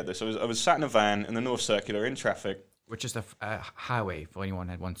never forget this. I was sat in a van in the North Circular in traffic. Which is the highway, for anyone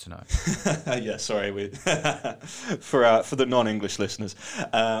that wants to know. Yeah, sorry, for the non-English listeners.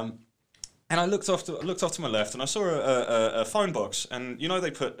 And I looked off to my left, and I saw a phone box, and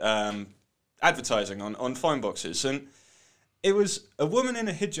they put advertising on phone boxes, and it was a woman in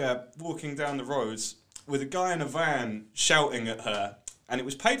a hijab walking down the roads with a guy in a van shouting at her, and it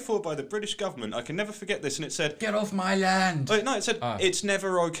was paid for by the British government. I can never forget this, and it said, "Get off my land." Wait, no, it said, "It's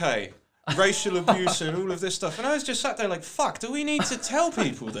never okay." Racial abuse and all of this stuff. And I was just sat there like, fuck, do we need to tell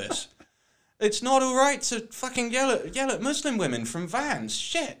people this? It's not all right to fucking yell at Muslim women from vans.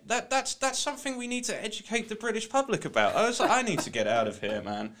 Shit, that's something we need to educate the British public about. I was like, I need to get out of here,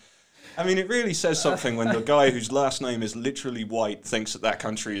 man. I mean, it really says something when the guy whose last name is literally white thinks that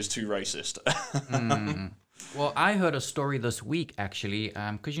country is too racist. Well, I heard a story this week, actually,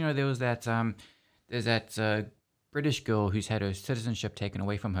 because, there was there's that British girl who's had her citizenship taken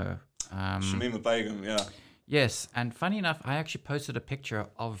away from her. Shamima Begum, yeah. Yes, and funny enough, I actually posted a picture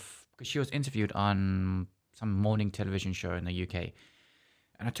because she was interviewed on some morning television show in the UK,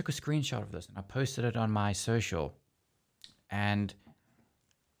 and I took a screenshot of this and I posted it on my social, and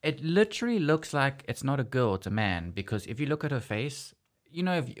It literally looks like it's not a girl, it's a man. Because if you look at her face, you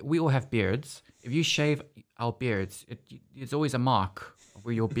know, if we all have beards. If you shave our beards, it's always a mark of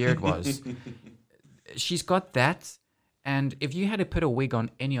where your beard was. She's got that. And if you had to put a wig on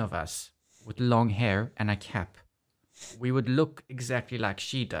any of us with long hair and a cap, we would look exactly like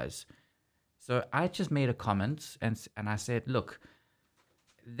she does. So I just made a comment and I said, look,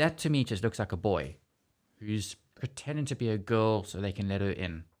 that to me just looks like a boy who's pretending to be a girl so they can let her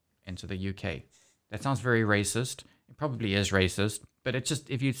into the UK. That sounds very racist. It probably is racist, but it's just,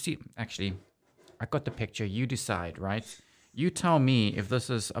 if you see, actually, I got the picture. You decide, right? You tell me if this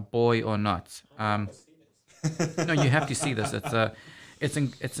is a boy or not. No, you have to see this.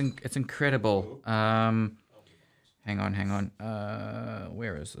 It's incredible. Hang on.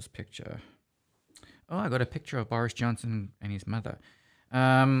 Where is this picture? Oh, I got a picture of Boris Johnson and his mother.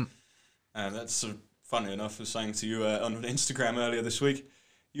 That's funny enough. I was saying to you on Instagram earlier this week,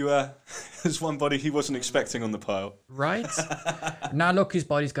 there's one body he wasn't expecting on the pile. Right? Now look whose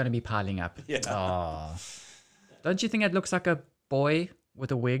body's going to be piling up. Yeah. Oh. Don't you think it looks like a boy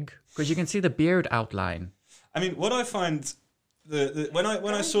with a wig? Because you can see the beard outline. I mean, what I find, when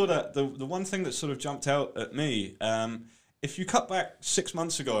I saw that, the one thing that sort of jumped out at me, if you cut back 6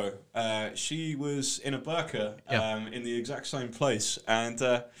 months ago, she was in a burqa in the exact same place. And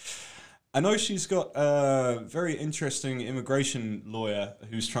I know she's got a very interesting immigration lawyer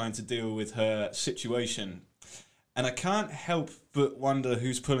who's trying to deal with her situation. And I can't help but wonder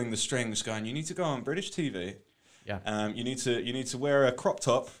who's pulling the strings, going, you need to go on British TV. Yeah. You need to wear a crop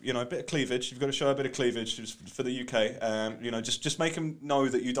top, a bit of cleavage. You've got to show a bit of cleavage for the UK. Just make them know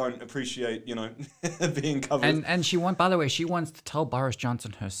that you don't appreciate, being covered. And she by the way, she wants to tell Boris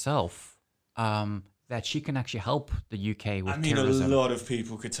Johnson herself that she can actually help the UK with terrorism. A lot of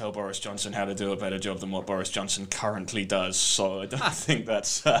people could tell Boris Johnson how to do a better job than what Boris Johnson currently does. So I don't think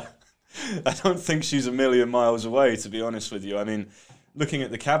that's. I don't think she's a million miles away, to be honest with you. I mean, looking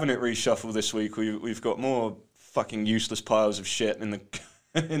at the cabinet reshuffle this week, we've got more fucking useless piles of shit in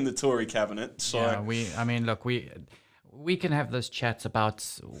the Tory cabinet. So yeah, we can have this chat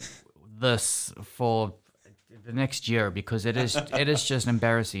about this for the next year because it is just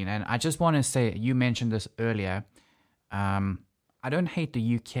embarrassing. And I just want to say, you mentioned this earlier. I don't hate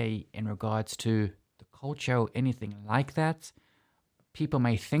the UK in regards to the culture or anything like that. People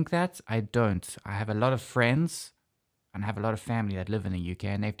may think that. I don't. I have a lot of friends and I have a lot of family that live in the UK,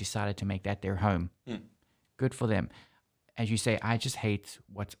 and they've decided to make that their home. Good for them. As you say, I just hate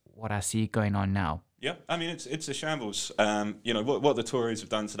what I see going on now. Yeah, I mean it's a shambles. What the Tories have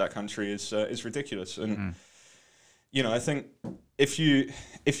done to that country is ridiculous. And I think if you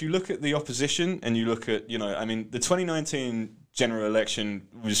look at the opposition and you look at the 2019 general election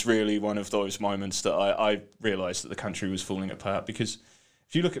was really one of those moments that I realised that the country was falling apart, because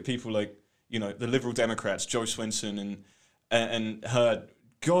if you look at people like the Liberal Democrats, Jo Swinson and her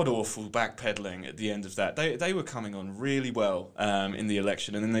god-awful backpedaling at the end of that. They were coming on really well in the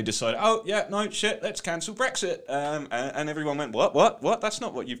election, and then they decided, let's cancel Brexit. And everyone went, what? That's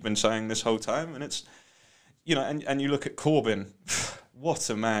not what you've been saying this whole time. And it's, and you look at Corbyn. What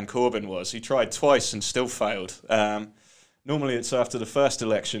a man Corbyn was. He tried twice and still failed. Normally it's after the first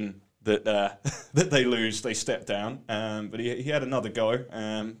election that that they lose, they step down. But he had another go.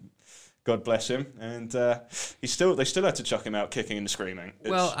 God bless him, and they still had to chuck him out kicking and screaming.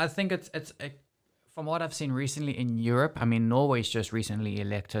 Well, I think it's from what I've seen recently in Europe. I mean, Norway's just recently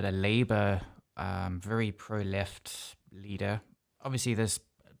elected a Labour, very pro-left leader. Obviously, there's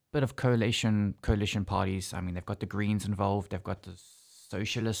a bit of coalition parties. I mean, they've got the Greens involved, they've got the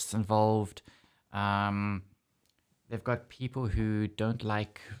Socialists involved. They've got people who don't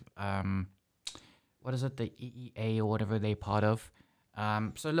like the EEA or whatever they're part of.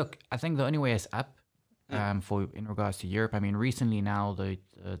 So look, I think the only way is up in regards to Europe. I mean, recently now the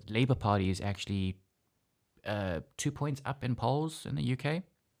Labour Party is actually 2 points up in polls in the UK.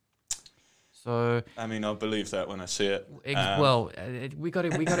 So I mean, I'll believe that when I see it. We got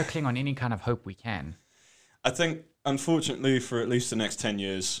to cling on any kind of hope we can. I think, unfortunately, for at least the next 10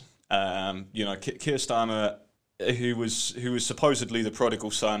 years, Keir Starmer, who was supposedly the prodigal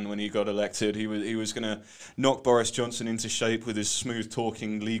son when he got elected, he was going to knock Boris Johnson into shape with his smooth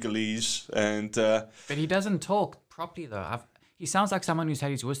talking legalese, and but he doesn't talk properly though. He sounds like someone who's had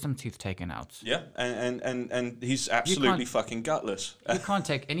his wisdom teeth taken out. Yeah, and he's absolutely fucking gutless. You can't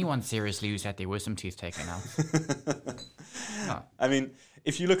take anyone seriously who's had their wisdom teeth taken out. No. I mean,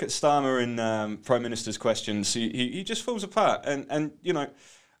 if you look at Starmer in Prime Minister's questions, he just falls apart, and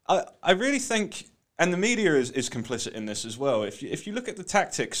I really think. And the media is complicit in this as well. If you look at the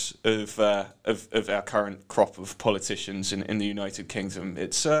tactics of our current crop of politicians in the United Kingdom,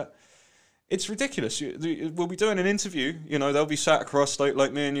 it's ridiculous. We'll be doing an interview. They'll be sat across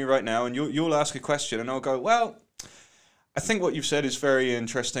like me and you right now, and you'll ask a question, and I'll go, well, I think what you've said is very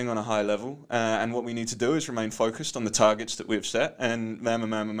interesting on a high level, and what we need to do is remain focused on the targets that we've set, and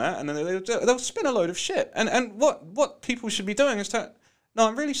and then they'll spin a load of shit. And what people should be doing is no,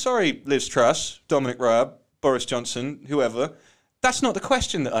 I'm really sorry, Liz Truss, Dominic Raab, Boris Johnson, whoever. That's not the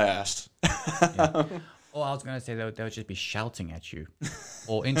question that I asked. Yeah. Or I was going to say they'll just be shouting at you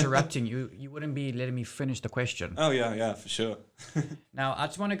or interrupting you. You wouldn't be letting me finish the question. Oh, yeah, for sure. Now, I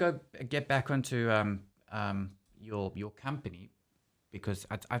just want to get back onto your company, because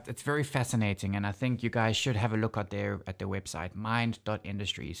it's very fascinating, and I think you guys should have a look at their website,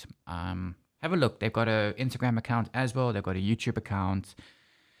 mind.industries. Have a look. They've got an Instagram account as well. They've got a YouTube account.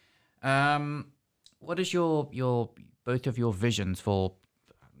 What is your both of your visions for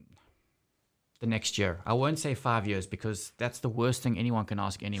the next year? I won't say 5 years, because that's the worst thing anyone can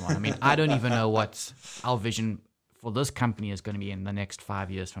ask anyone. I mean, I don't even know what our vision for this company is going to be in the next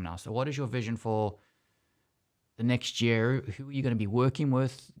 5 years from now. So what is your vision for the next year? Who are you going to be working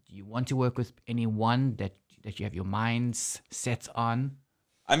with? Do you want to work with anyone that you have your minds set on?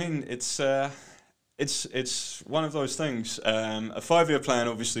 I mean, it's one of those things. A 5-year plan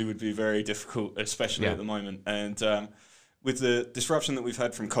obviously would be very difficult, especially at the moment. And with the disruption that we've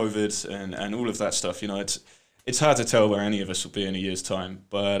had from COVID and all of that stuff, it's hard to tell where any of us will be in a year's time.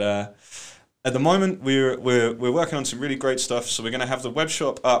 But at the moment, we're working on some really great stuff. So we're going to have the web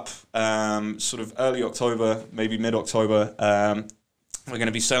shop up sort of early October, maybe mid-October. We're going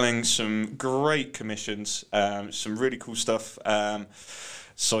to be selling some great commissions, some really cool stuff.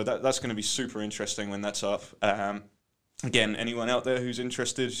 So that's going to be super interesting when that's up. Again, anyone out there who's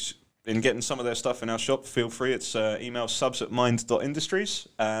interested in getting some of their stuff in our shop, feel free. It's email subs@mind.industries.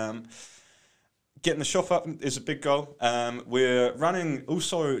 Getting the shop up is a big goal. We're running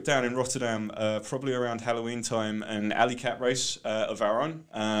also down in Rotterdam, probably around Halloween time, an alley cat race of our own.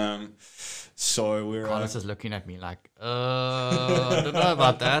 So we're... Carlos is looking at me like, I don't know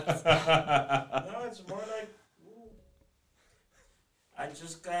about that. No, it's more like... I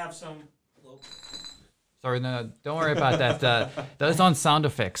just have some. Sorry, no, don't worry about that. Those aren't sound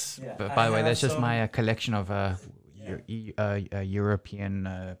effects. Yeah, but by the way, that's just my collection of European. The European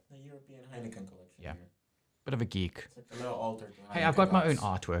Heineken collection. Yeah, here. bit of a geek. It's like a little altar to Hey, I've got my own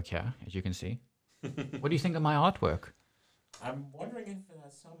artwork here, as you can see. What do you think of my artwork? I'm wondering if it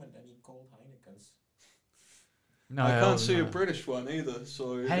has summoned any cold Heinekens. No, I can't see a British one either.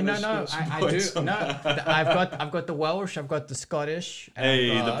 So hey, no, I do. No, I've got the Welsh, I've got the Scottish.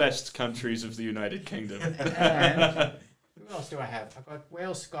 And the best countries of the United Kingdom. And who else do I have? I've got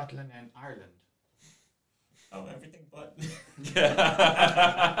Wales, Scotland, and Ireland. Oh, everything but.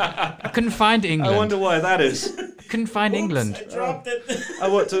 I couldn't find England. I wonder why that is. I couldn't find England. I dropped it.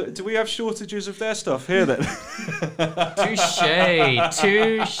 What do we have shortages of their stuff here then? Touche.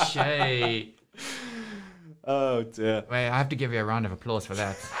 Oh dear. Wait, I have to give you a round of applause for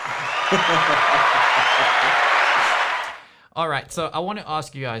that. All right, so I want to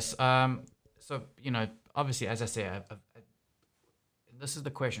ask you guys. So obviously, as I say, this is the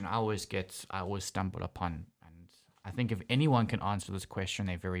question I always stumble upon, and I think if anyone can answer this question,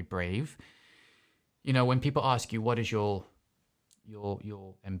 they're very brave. When people ask you what is your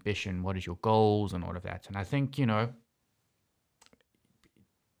ambition, what is your goals, and all of that, and I think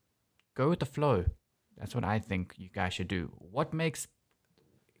go with the flow. That's what I think you guys should do. What makes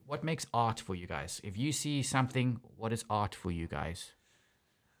art for you guys? If you see something, what is art for you guys?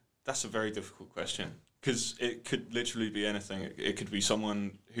 That's a very difficult question, because it could literally be anything. It could be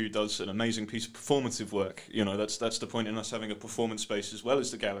someone who does an amazing piece of performative work. That's the point in us having a performance space as well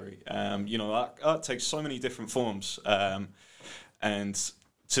as the gallery. Art takes so many different forms, and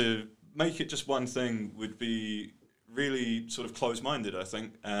to make it just one thing would be really sort of close-minded, I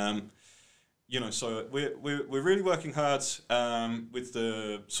think. So we're really working hard with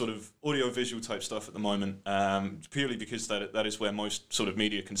the sort of audio-visual type stuff at the moment, purely because that is where most sort of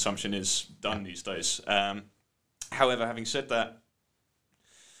media consumption is done these days. However, having said that,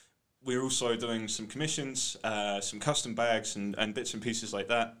 we're also doing some commissions, some custom bags and bits and pieces like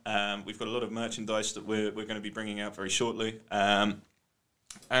that. We've got a lot of merchandise that we're going to be bringing out very shortly. And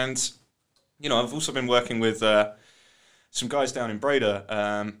I've also been working with some guys down in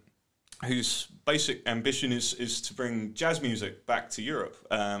Breda, whose basic ambition is to bring jazz music back to Europe,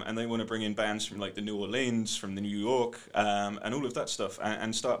 and they want to bring in bands from like the New Orleans, from the New York, and all of that stuff,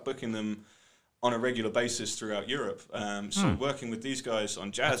 and start booking them on a regular basis throughout Europe. So working with these guys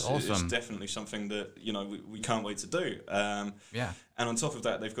on jazz is definitely something that we can't wait to do. Yeah. And on top of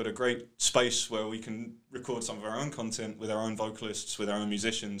that, they've got a great space where we can record some of our own content with our own vocalists, with our own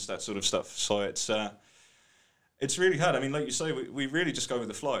musicians, that sort of stuff. So it's really hard. I mean, like you say, we really just go with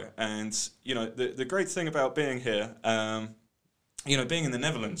the flow. And the great thing about being here, being in the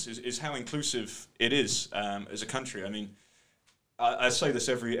Netherlands is how inclusive it is as a country. I mean, I say this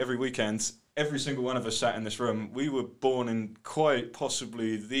every weekend. Every single one of us sat in this room. We were born in quite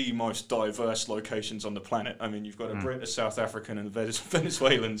possibly the most diverse locations on the planet. I mean, you've got a Brit, a South African, and a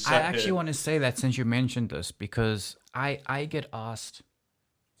Venezuelan. I actually want to say that since you mentioned this, because I get asked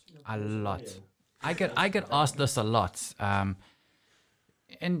a lot. I get asked this a lot.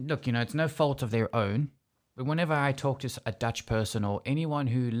 And look, it's no fault of their own. But whenever I talk to a Dutch person or anyone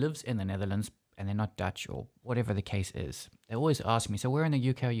who lives in the Netherlands and they're not Dutch or whatever the case is, they always ask me, so where in the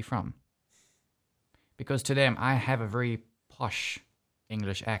UK are you from? Because to them, I have a very posh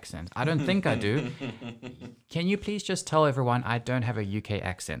English accent. I don't think I do. Can you please just tell everyone I don't have a UK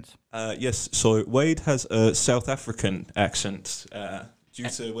accent? Yes, so Wade has a South African accent due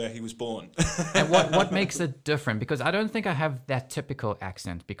to where he was born. And what makes it different? Because I don't think I have that typical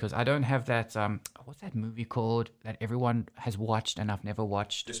accent, because I don't have that, what's that movie called that everyone has watched and I've never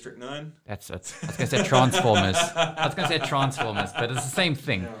watched? District 9? That's it. I was going to say Transformers. But it's the same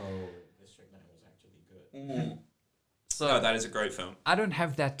thing. No, District 9 was actually good. So that is a great film. I don't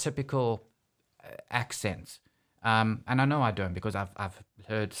have that typical accent. And I know I don't, because I've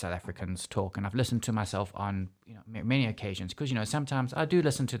heard South Africans talk, and I've listened to myself on many occasions, because sometimes I do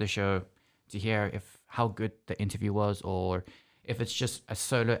listen to the show to hear how good the interview was, or if it's just a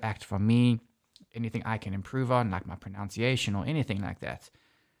solo act from me, anything I can improve on, like my pronunciation or anything like that.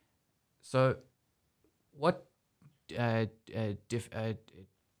 So what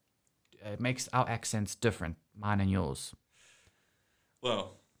makes our accents different, mine and yours?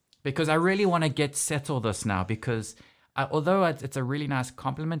 Well, because I really want to settle this now, because although it's a really nice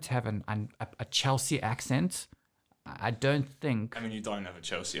compliment to have a Chelsea accent, I don't think... I mean, you don't have a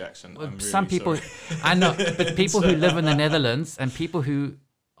Chelsea accent. Well, I'm really some people... sorry. I know, but people who live in the Netherlands and people who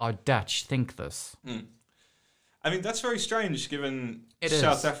are Dutch think this. I mean, that's very strange, given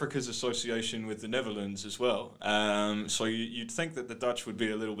South Africa's association with the Netherlands as well. So you'd think that the Dutch would be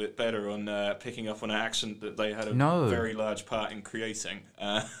a little bit better on picking up on an accent that they had a very large part in creating.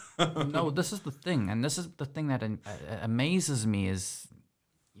 No, this is the thing, and this is the thing that amazes me is,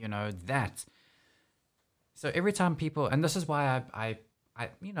 that. So every time people, and this is why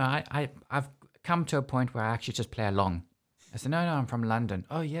I've come to a point where I actually just play along. I said, no, I'm from London.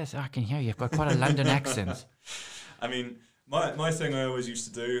 Oh yes, I can hear you. You've got quite a London accent. I mean, my thing I always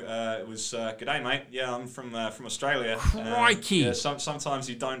used to do was, "G'day, mate. Yeah, I'm from Australia." Crikey! Sometimes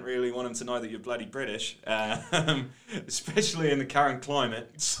you don't really want them to know that you're bloody British, especially in the current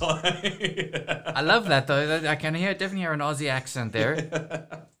climate. So I love that though. I can definitely hear an Aussie accent there.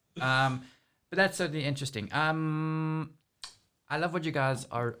 But that's certainly interesting. I love what you guys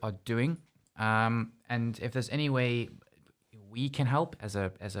are doing. And if there's any way we can help as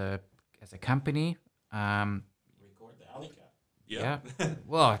a company, record the alley cat. Yeah.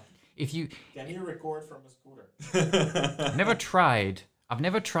 Well, if you can you record from a scooter? I've never tried,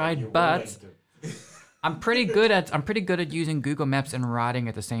 but I'm pretty good at using Google Maps and riding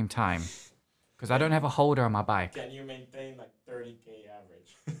at the same time, because I don't have a holder on my bike. Can you maintain like 30k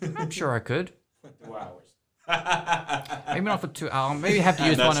average? I'm sure I could. 2 hours. Maybe not for 2 hours. Maybe have to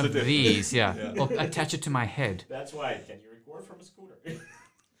use one of these, yeah. Or attach it to my head. That's why. Can you record from a scooter?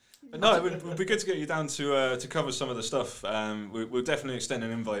 No, it would be good to get you down to cover some of the stuff. We'll definitely extend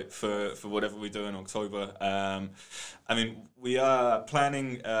an invite for whatever we do in October. I mean, we are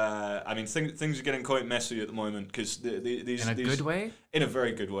planning. I mean, things are getting quite messy at the moment, because these in a good way. In a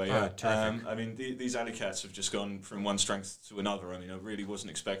very good way, yeah. Terrific. I mean, these alley cats have just gone from one strength to another. I mean, I really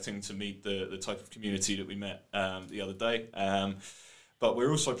wasn't expecting to meet the type of community that we met the other day. But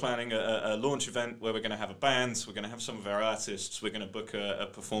we're also planning a launch event where we're going to have a band. We're going to have some of our artists. We're going to book a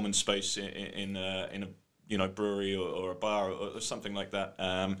performance space in a brewery or a bar or something like that,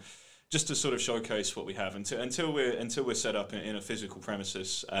 just to sort of showcase what we have until we're set up in a physical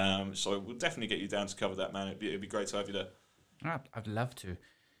premises. So we'll definitely get you down to cover that, man. It'd be great to have you there. I'd love to.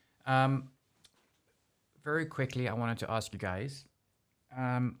 Very quickly, I wanted to ask you guys.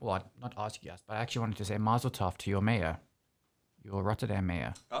 Well, not ask you guys, but I actually wanted to say Mazel Tov to your mayor. Your Rotterdam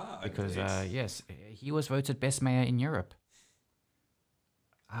mayor. Because, yes, he was voted best mayor in Europe.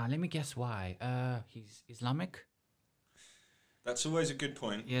 Let me guess why. He's Islamic? That's always a good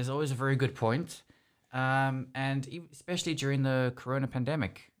point. Yeah, it's always a very good point. And especially during the corona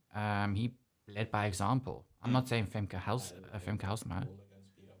pandemic, he led by example. I'm not saying Femke Halsema.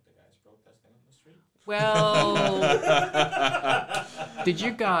 Well, did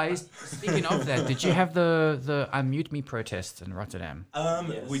you guys, speaking of that, did you have the Unmute Me protests in Rotterdam?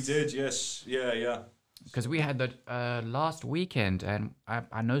 Yes. We did, yes. Yeah. Because we had that last weekend, and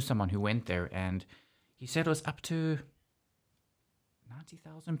I know someone who went there, and he said it was up to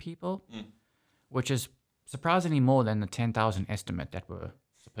 90,000 people, which is surprisingly more than the 10,000 estimate that were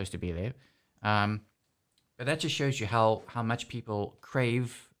supposed to be there. But that just shows you how much people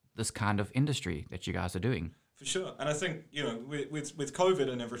crave this kind of industry that you guys are doing. For sure. And I think, with COVID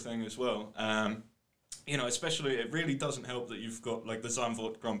and everything as well, especially it really doesn't help that you've got like the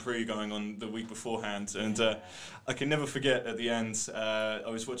Zandvoort Grand Prix going on the week beforehand. And I can never forget at the end, I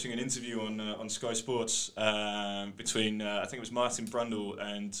was watching an interview on Sky Sports between, I think it was Martin Brundle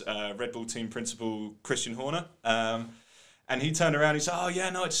and Red Bull team principal Christian Horner. And he turned around and he said, "Oh, yeah,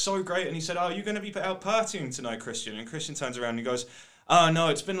 no, it's so great." And he said, "Oh, you're going to be out partying tonight, Christian?" And Christian turns around and he goes, "Oh, no,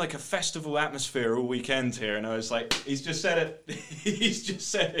 it's been like a festival atmosphere all weekend here." And I was like, he's just said it. He's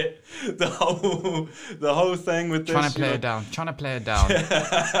just said it. The whole thing with this. Trying to play it down. Try and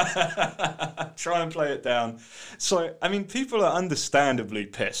play it down. So, I mean, people are understandably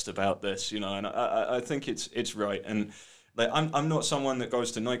pissed about this, and I think it's right. And like, I'm not someone that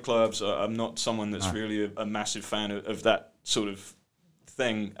goes to nightclubs. I'm not someone that's really a massive fan of that sort of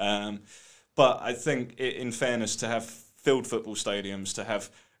thing. But I think, in fairness, to have filled football stadiums, to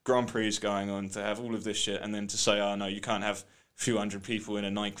have Grand Prix going on, to have all of this shit, and then to say, "Oh no, you can't have a few hundred people in a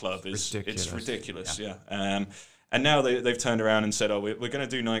nightclub," it's ridiculous. Yeah. And now they've turned around and said, "Oh, we're going to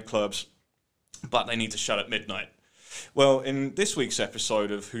do nightclubs, but they need to shut at midnight." Well, in this week's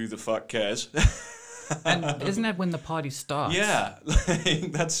episode of Who the Fuck Cares? And isn't that when the party starts? Yeah,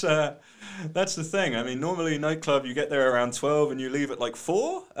 that's the thing. I mean, normally nightclub you get there around 12 and you leave at like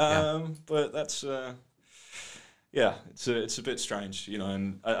 4. But that's it's a bit strange,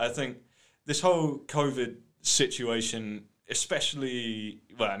 And I think this whole COVID situation, especially,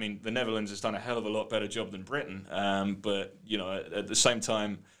 well, I mean, the Netherlands has done a hell of a lot better job than Britain. But at the same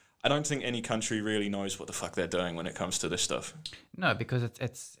time, I don't think any country really knows what the fuck they're doing when it comes to this stuff. No, because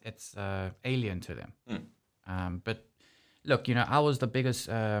it's alien to them. But look, I was the biggest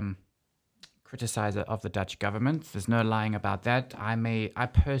criticizer of the Dutch government. There's no lying about that. I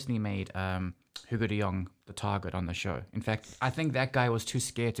personally made Hugo de Jong the target on the show. In fact, I think that guy was too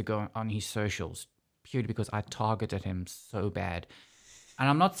scared to go on his socials purely because I targeted him so bad. And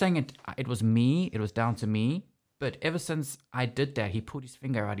I'm not saying it was me. It was down to me. But ever since I did that, he pulled his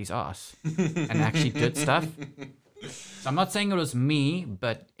finger out his ass and actually did stuff. So I'm not saying it was me,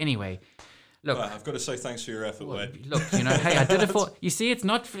 but anyway, look. Well, I've got to say thanks for your effort, Wade. Look, hey, I did it for. You see, it's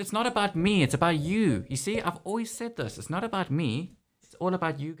not about me. It's about you. You see, I've always said this. It's not about me. It's all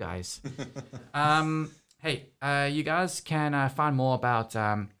about you guys. Hey, you guys can find more about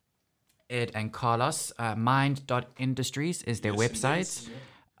Ed and Carlos. Mind.industries is their website.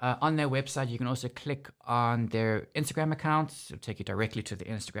 On their website, you can also click on their Instagram accounts. It'll take you directly to the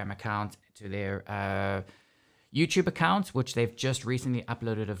Instagram account, to their YouTube account, which they've just recently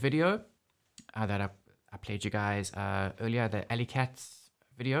uploaded a video that I played you guys earlier, the Alley Cats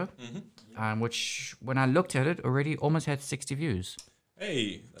video, which when I looked at it, already almost had 60 views.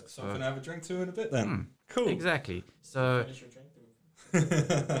 Hey, that's something to have a drink to in a bit then. Cool. Exactly. So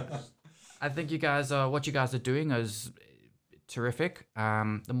I think what you guys are doing is terrific.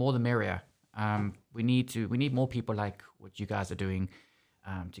 The more the merrier. We need more people like what you guys are doing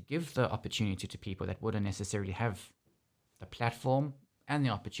to give the opportunity to people that wouldn't necessarily have the platform and the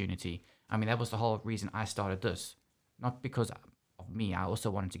opportunity. I mean, that was the whole reason I started this. Not because of me. I also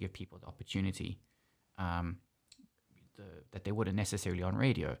wanted to give people the opportunity that they wouldn't necessarily on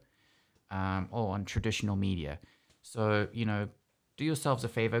radio or on traditional media. So, do yourselves a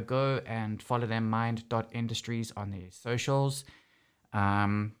favor, go and follow them, mind.industries, on their socials,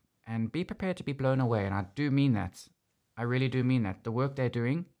 and be prepared to be blown away. And I do mean that. I really do mean that. The work they're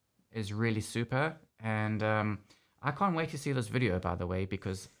doing is really super, and I can't wait to see this video, by the way,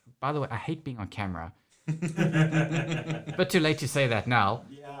 because, by the way, I hate being on camera. But too late to say that now.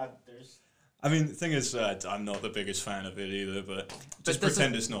 Yeah, I mean, the thing is, I'm not the biggest fan of it either, but just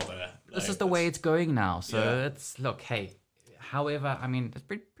pretend it's not there. This is the way it's going now, so it's, look, hey, however, I mean, it's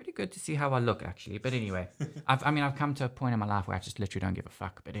pretty good to see how I look, actually. But anyway, I've come to a point in my life where I just literally don't give a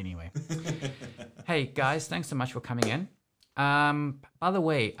fuck. But anyway, hey guys, thanks so much for coming in. By the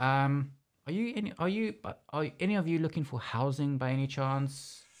way, are any of you looking for housing by any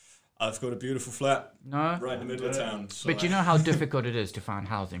chance? I've got a beautiful flat. No, right in the middle of town. So but you know how difficult it is to find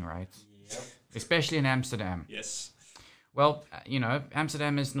housing, right? Yep. Especially in Amsterdam. Yes. Well,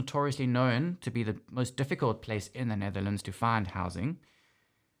 Amsterdam is notoriously known to be the most difficult place in the Netherlands to find housing.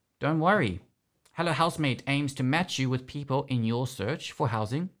 Don't worry. Hello Housemate aims to match you with people in your search for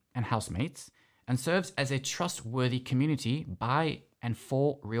housing and housemates, and serves as a trustworthy community by and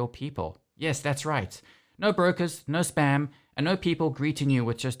for real people. Yes, that's right. No brokers, no spam, and no people greeting you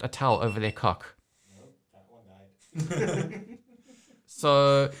with just a towel over their cock. Nope, that one died.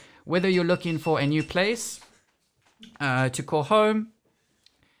 So, whether you're looking for a new place to call home,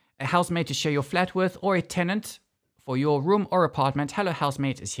 a housemate to share your flat with, or a tenant for your room or apartment, Hello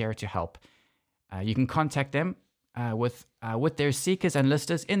Housemate is here to help. You can contact them with their seekers and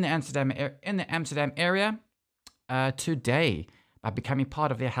listers in the Amsterdam area today by becoming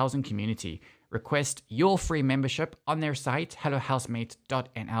part of their housing community. Request your free membership on their site,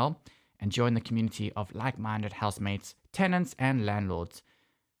 hellohousemate.nl, and join the community of like-minded housemates, tenants, and landlords.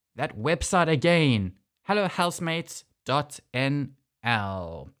 That website again,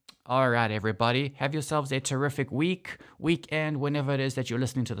 hellohousemate.nl. All right, everybody, have yourselves a terrific weekend, whenever it is that you're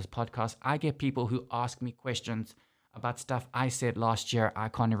listening to this podcast. I get people who ask me questions about stuff I said last year I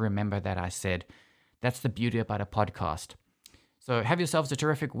can't even remember that I said. That's the beauty about a podcast. So have yourselves a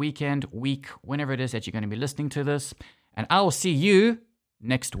terrific week, whenever it is that you're going to be listening to this. And I will see you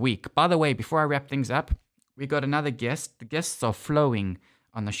next week. By the way, before I wrap things up, we got another guest. The guests are flowing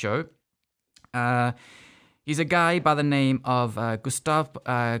on the show. He's a guy by the name of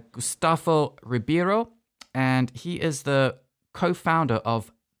Gustavo Ribeiro, and he is the co-founder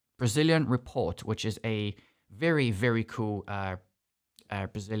of Brazilian Report, which is a very, very cool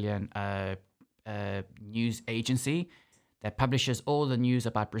Brazilian news agency that publishes all the news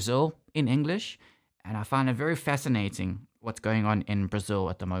about Brazil in English. And I find it very fascinating what's going on in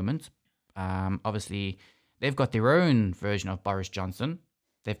Brazil at the moment. Obviously, they've got their own version of Boris Johnson.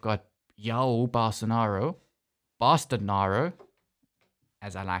 They've got Jair Bolsonaro, Bastardnaro,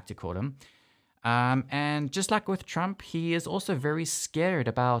 as I like to call him. And just like with Trump, he is also very scared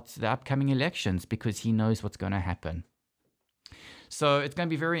about the upcoming elections because he knows what's going to happen. So it's going to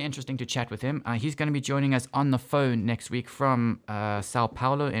be very interesting to chat with him. He's going to be joining us on the phone next week from Sao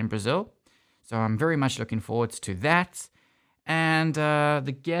Paulo in Brazil. So I'm very much looking forward to that. And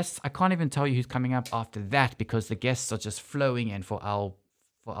the guests, I can't even tell you who's coming up after that because the guests are just flowing in for our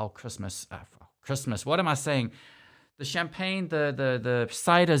Christmas. Christmas. What am I saying? The champagne, the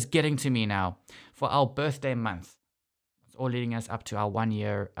cider's getting to me now for our birthday month. It's all leading us up to our 1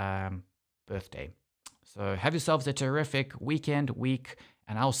 year birthday. So have yourselves a terrific week,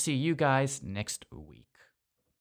 and I'll see you guys next week.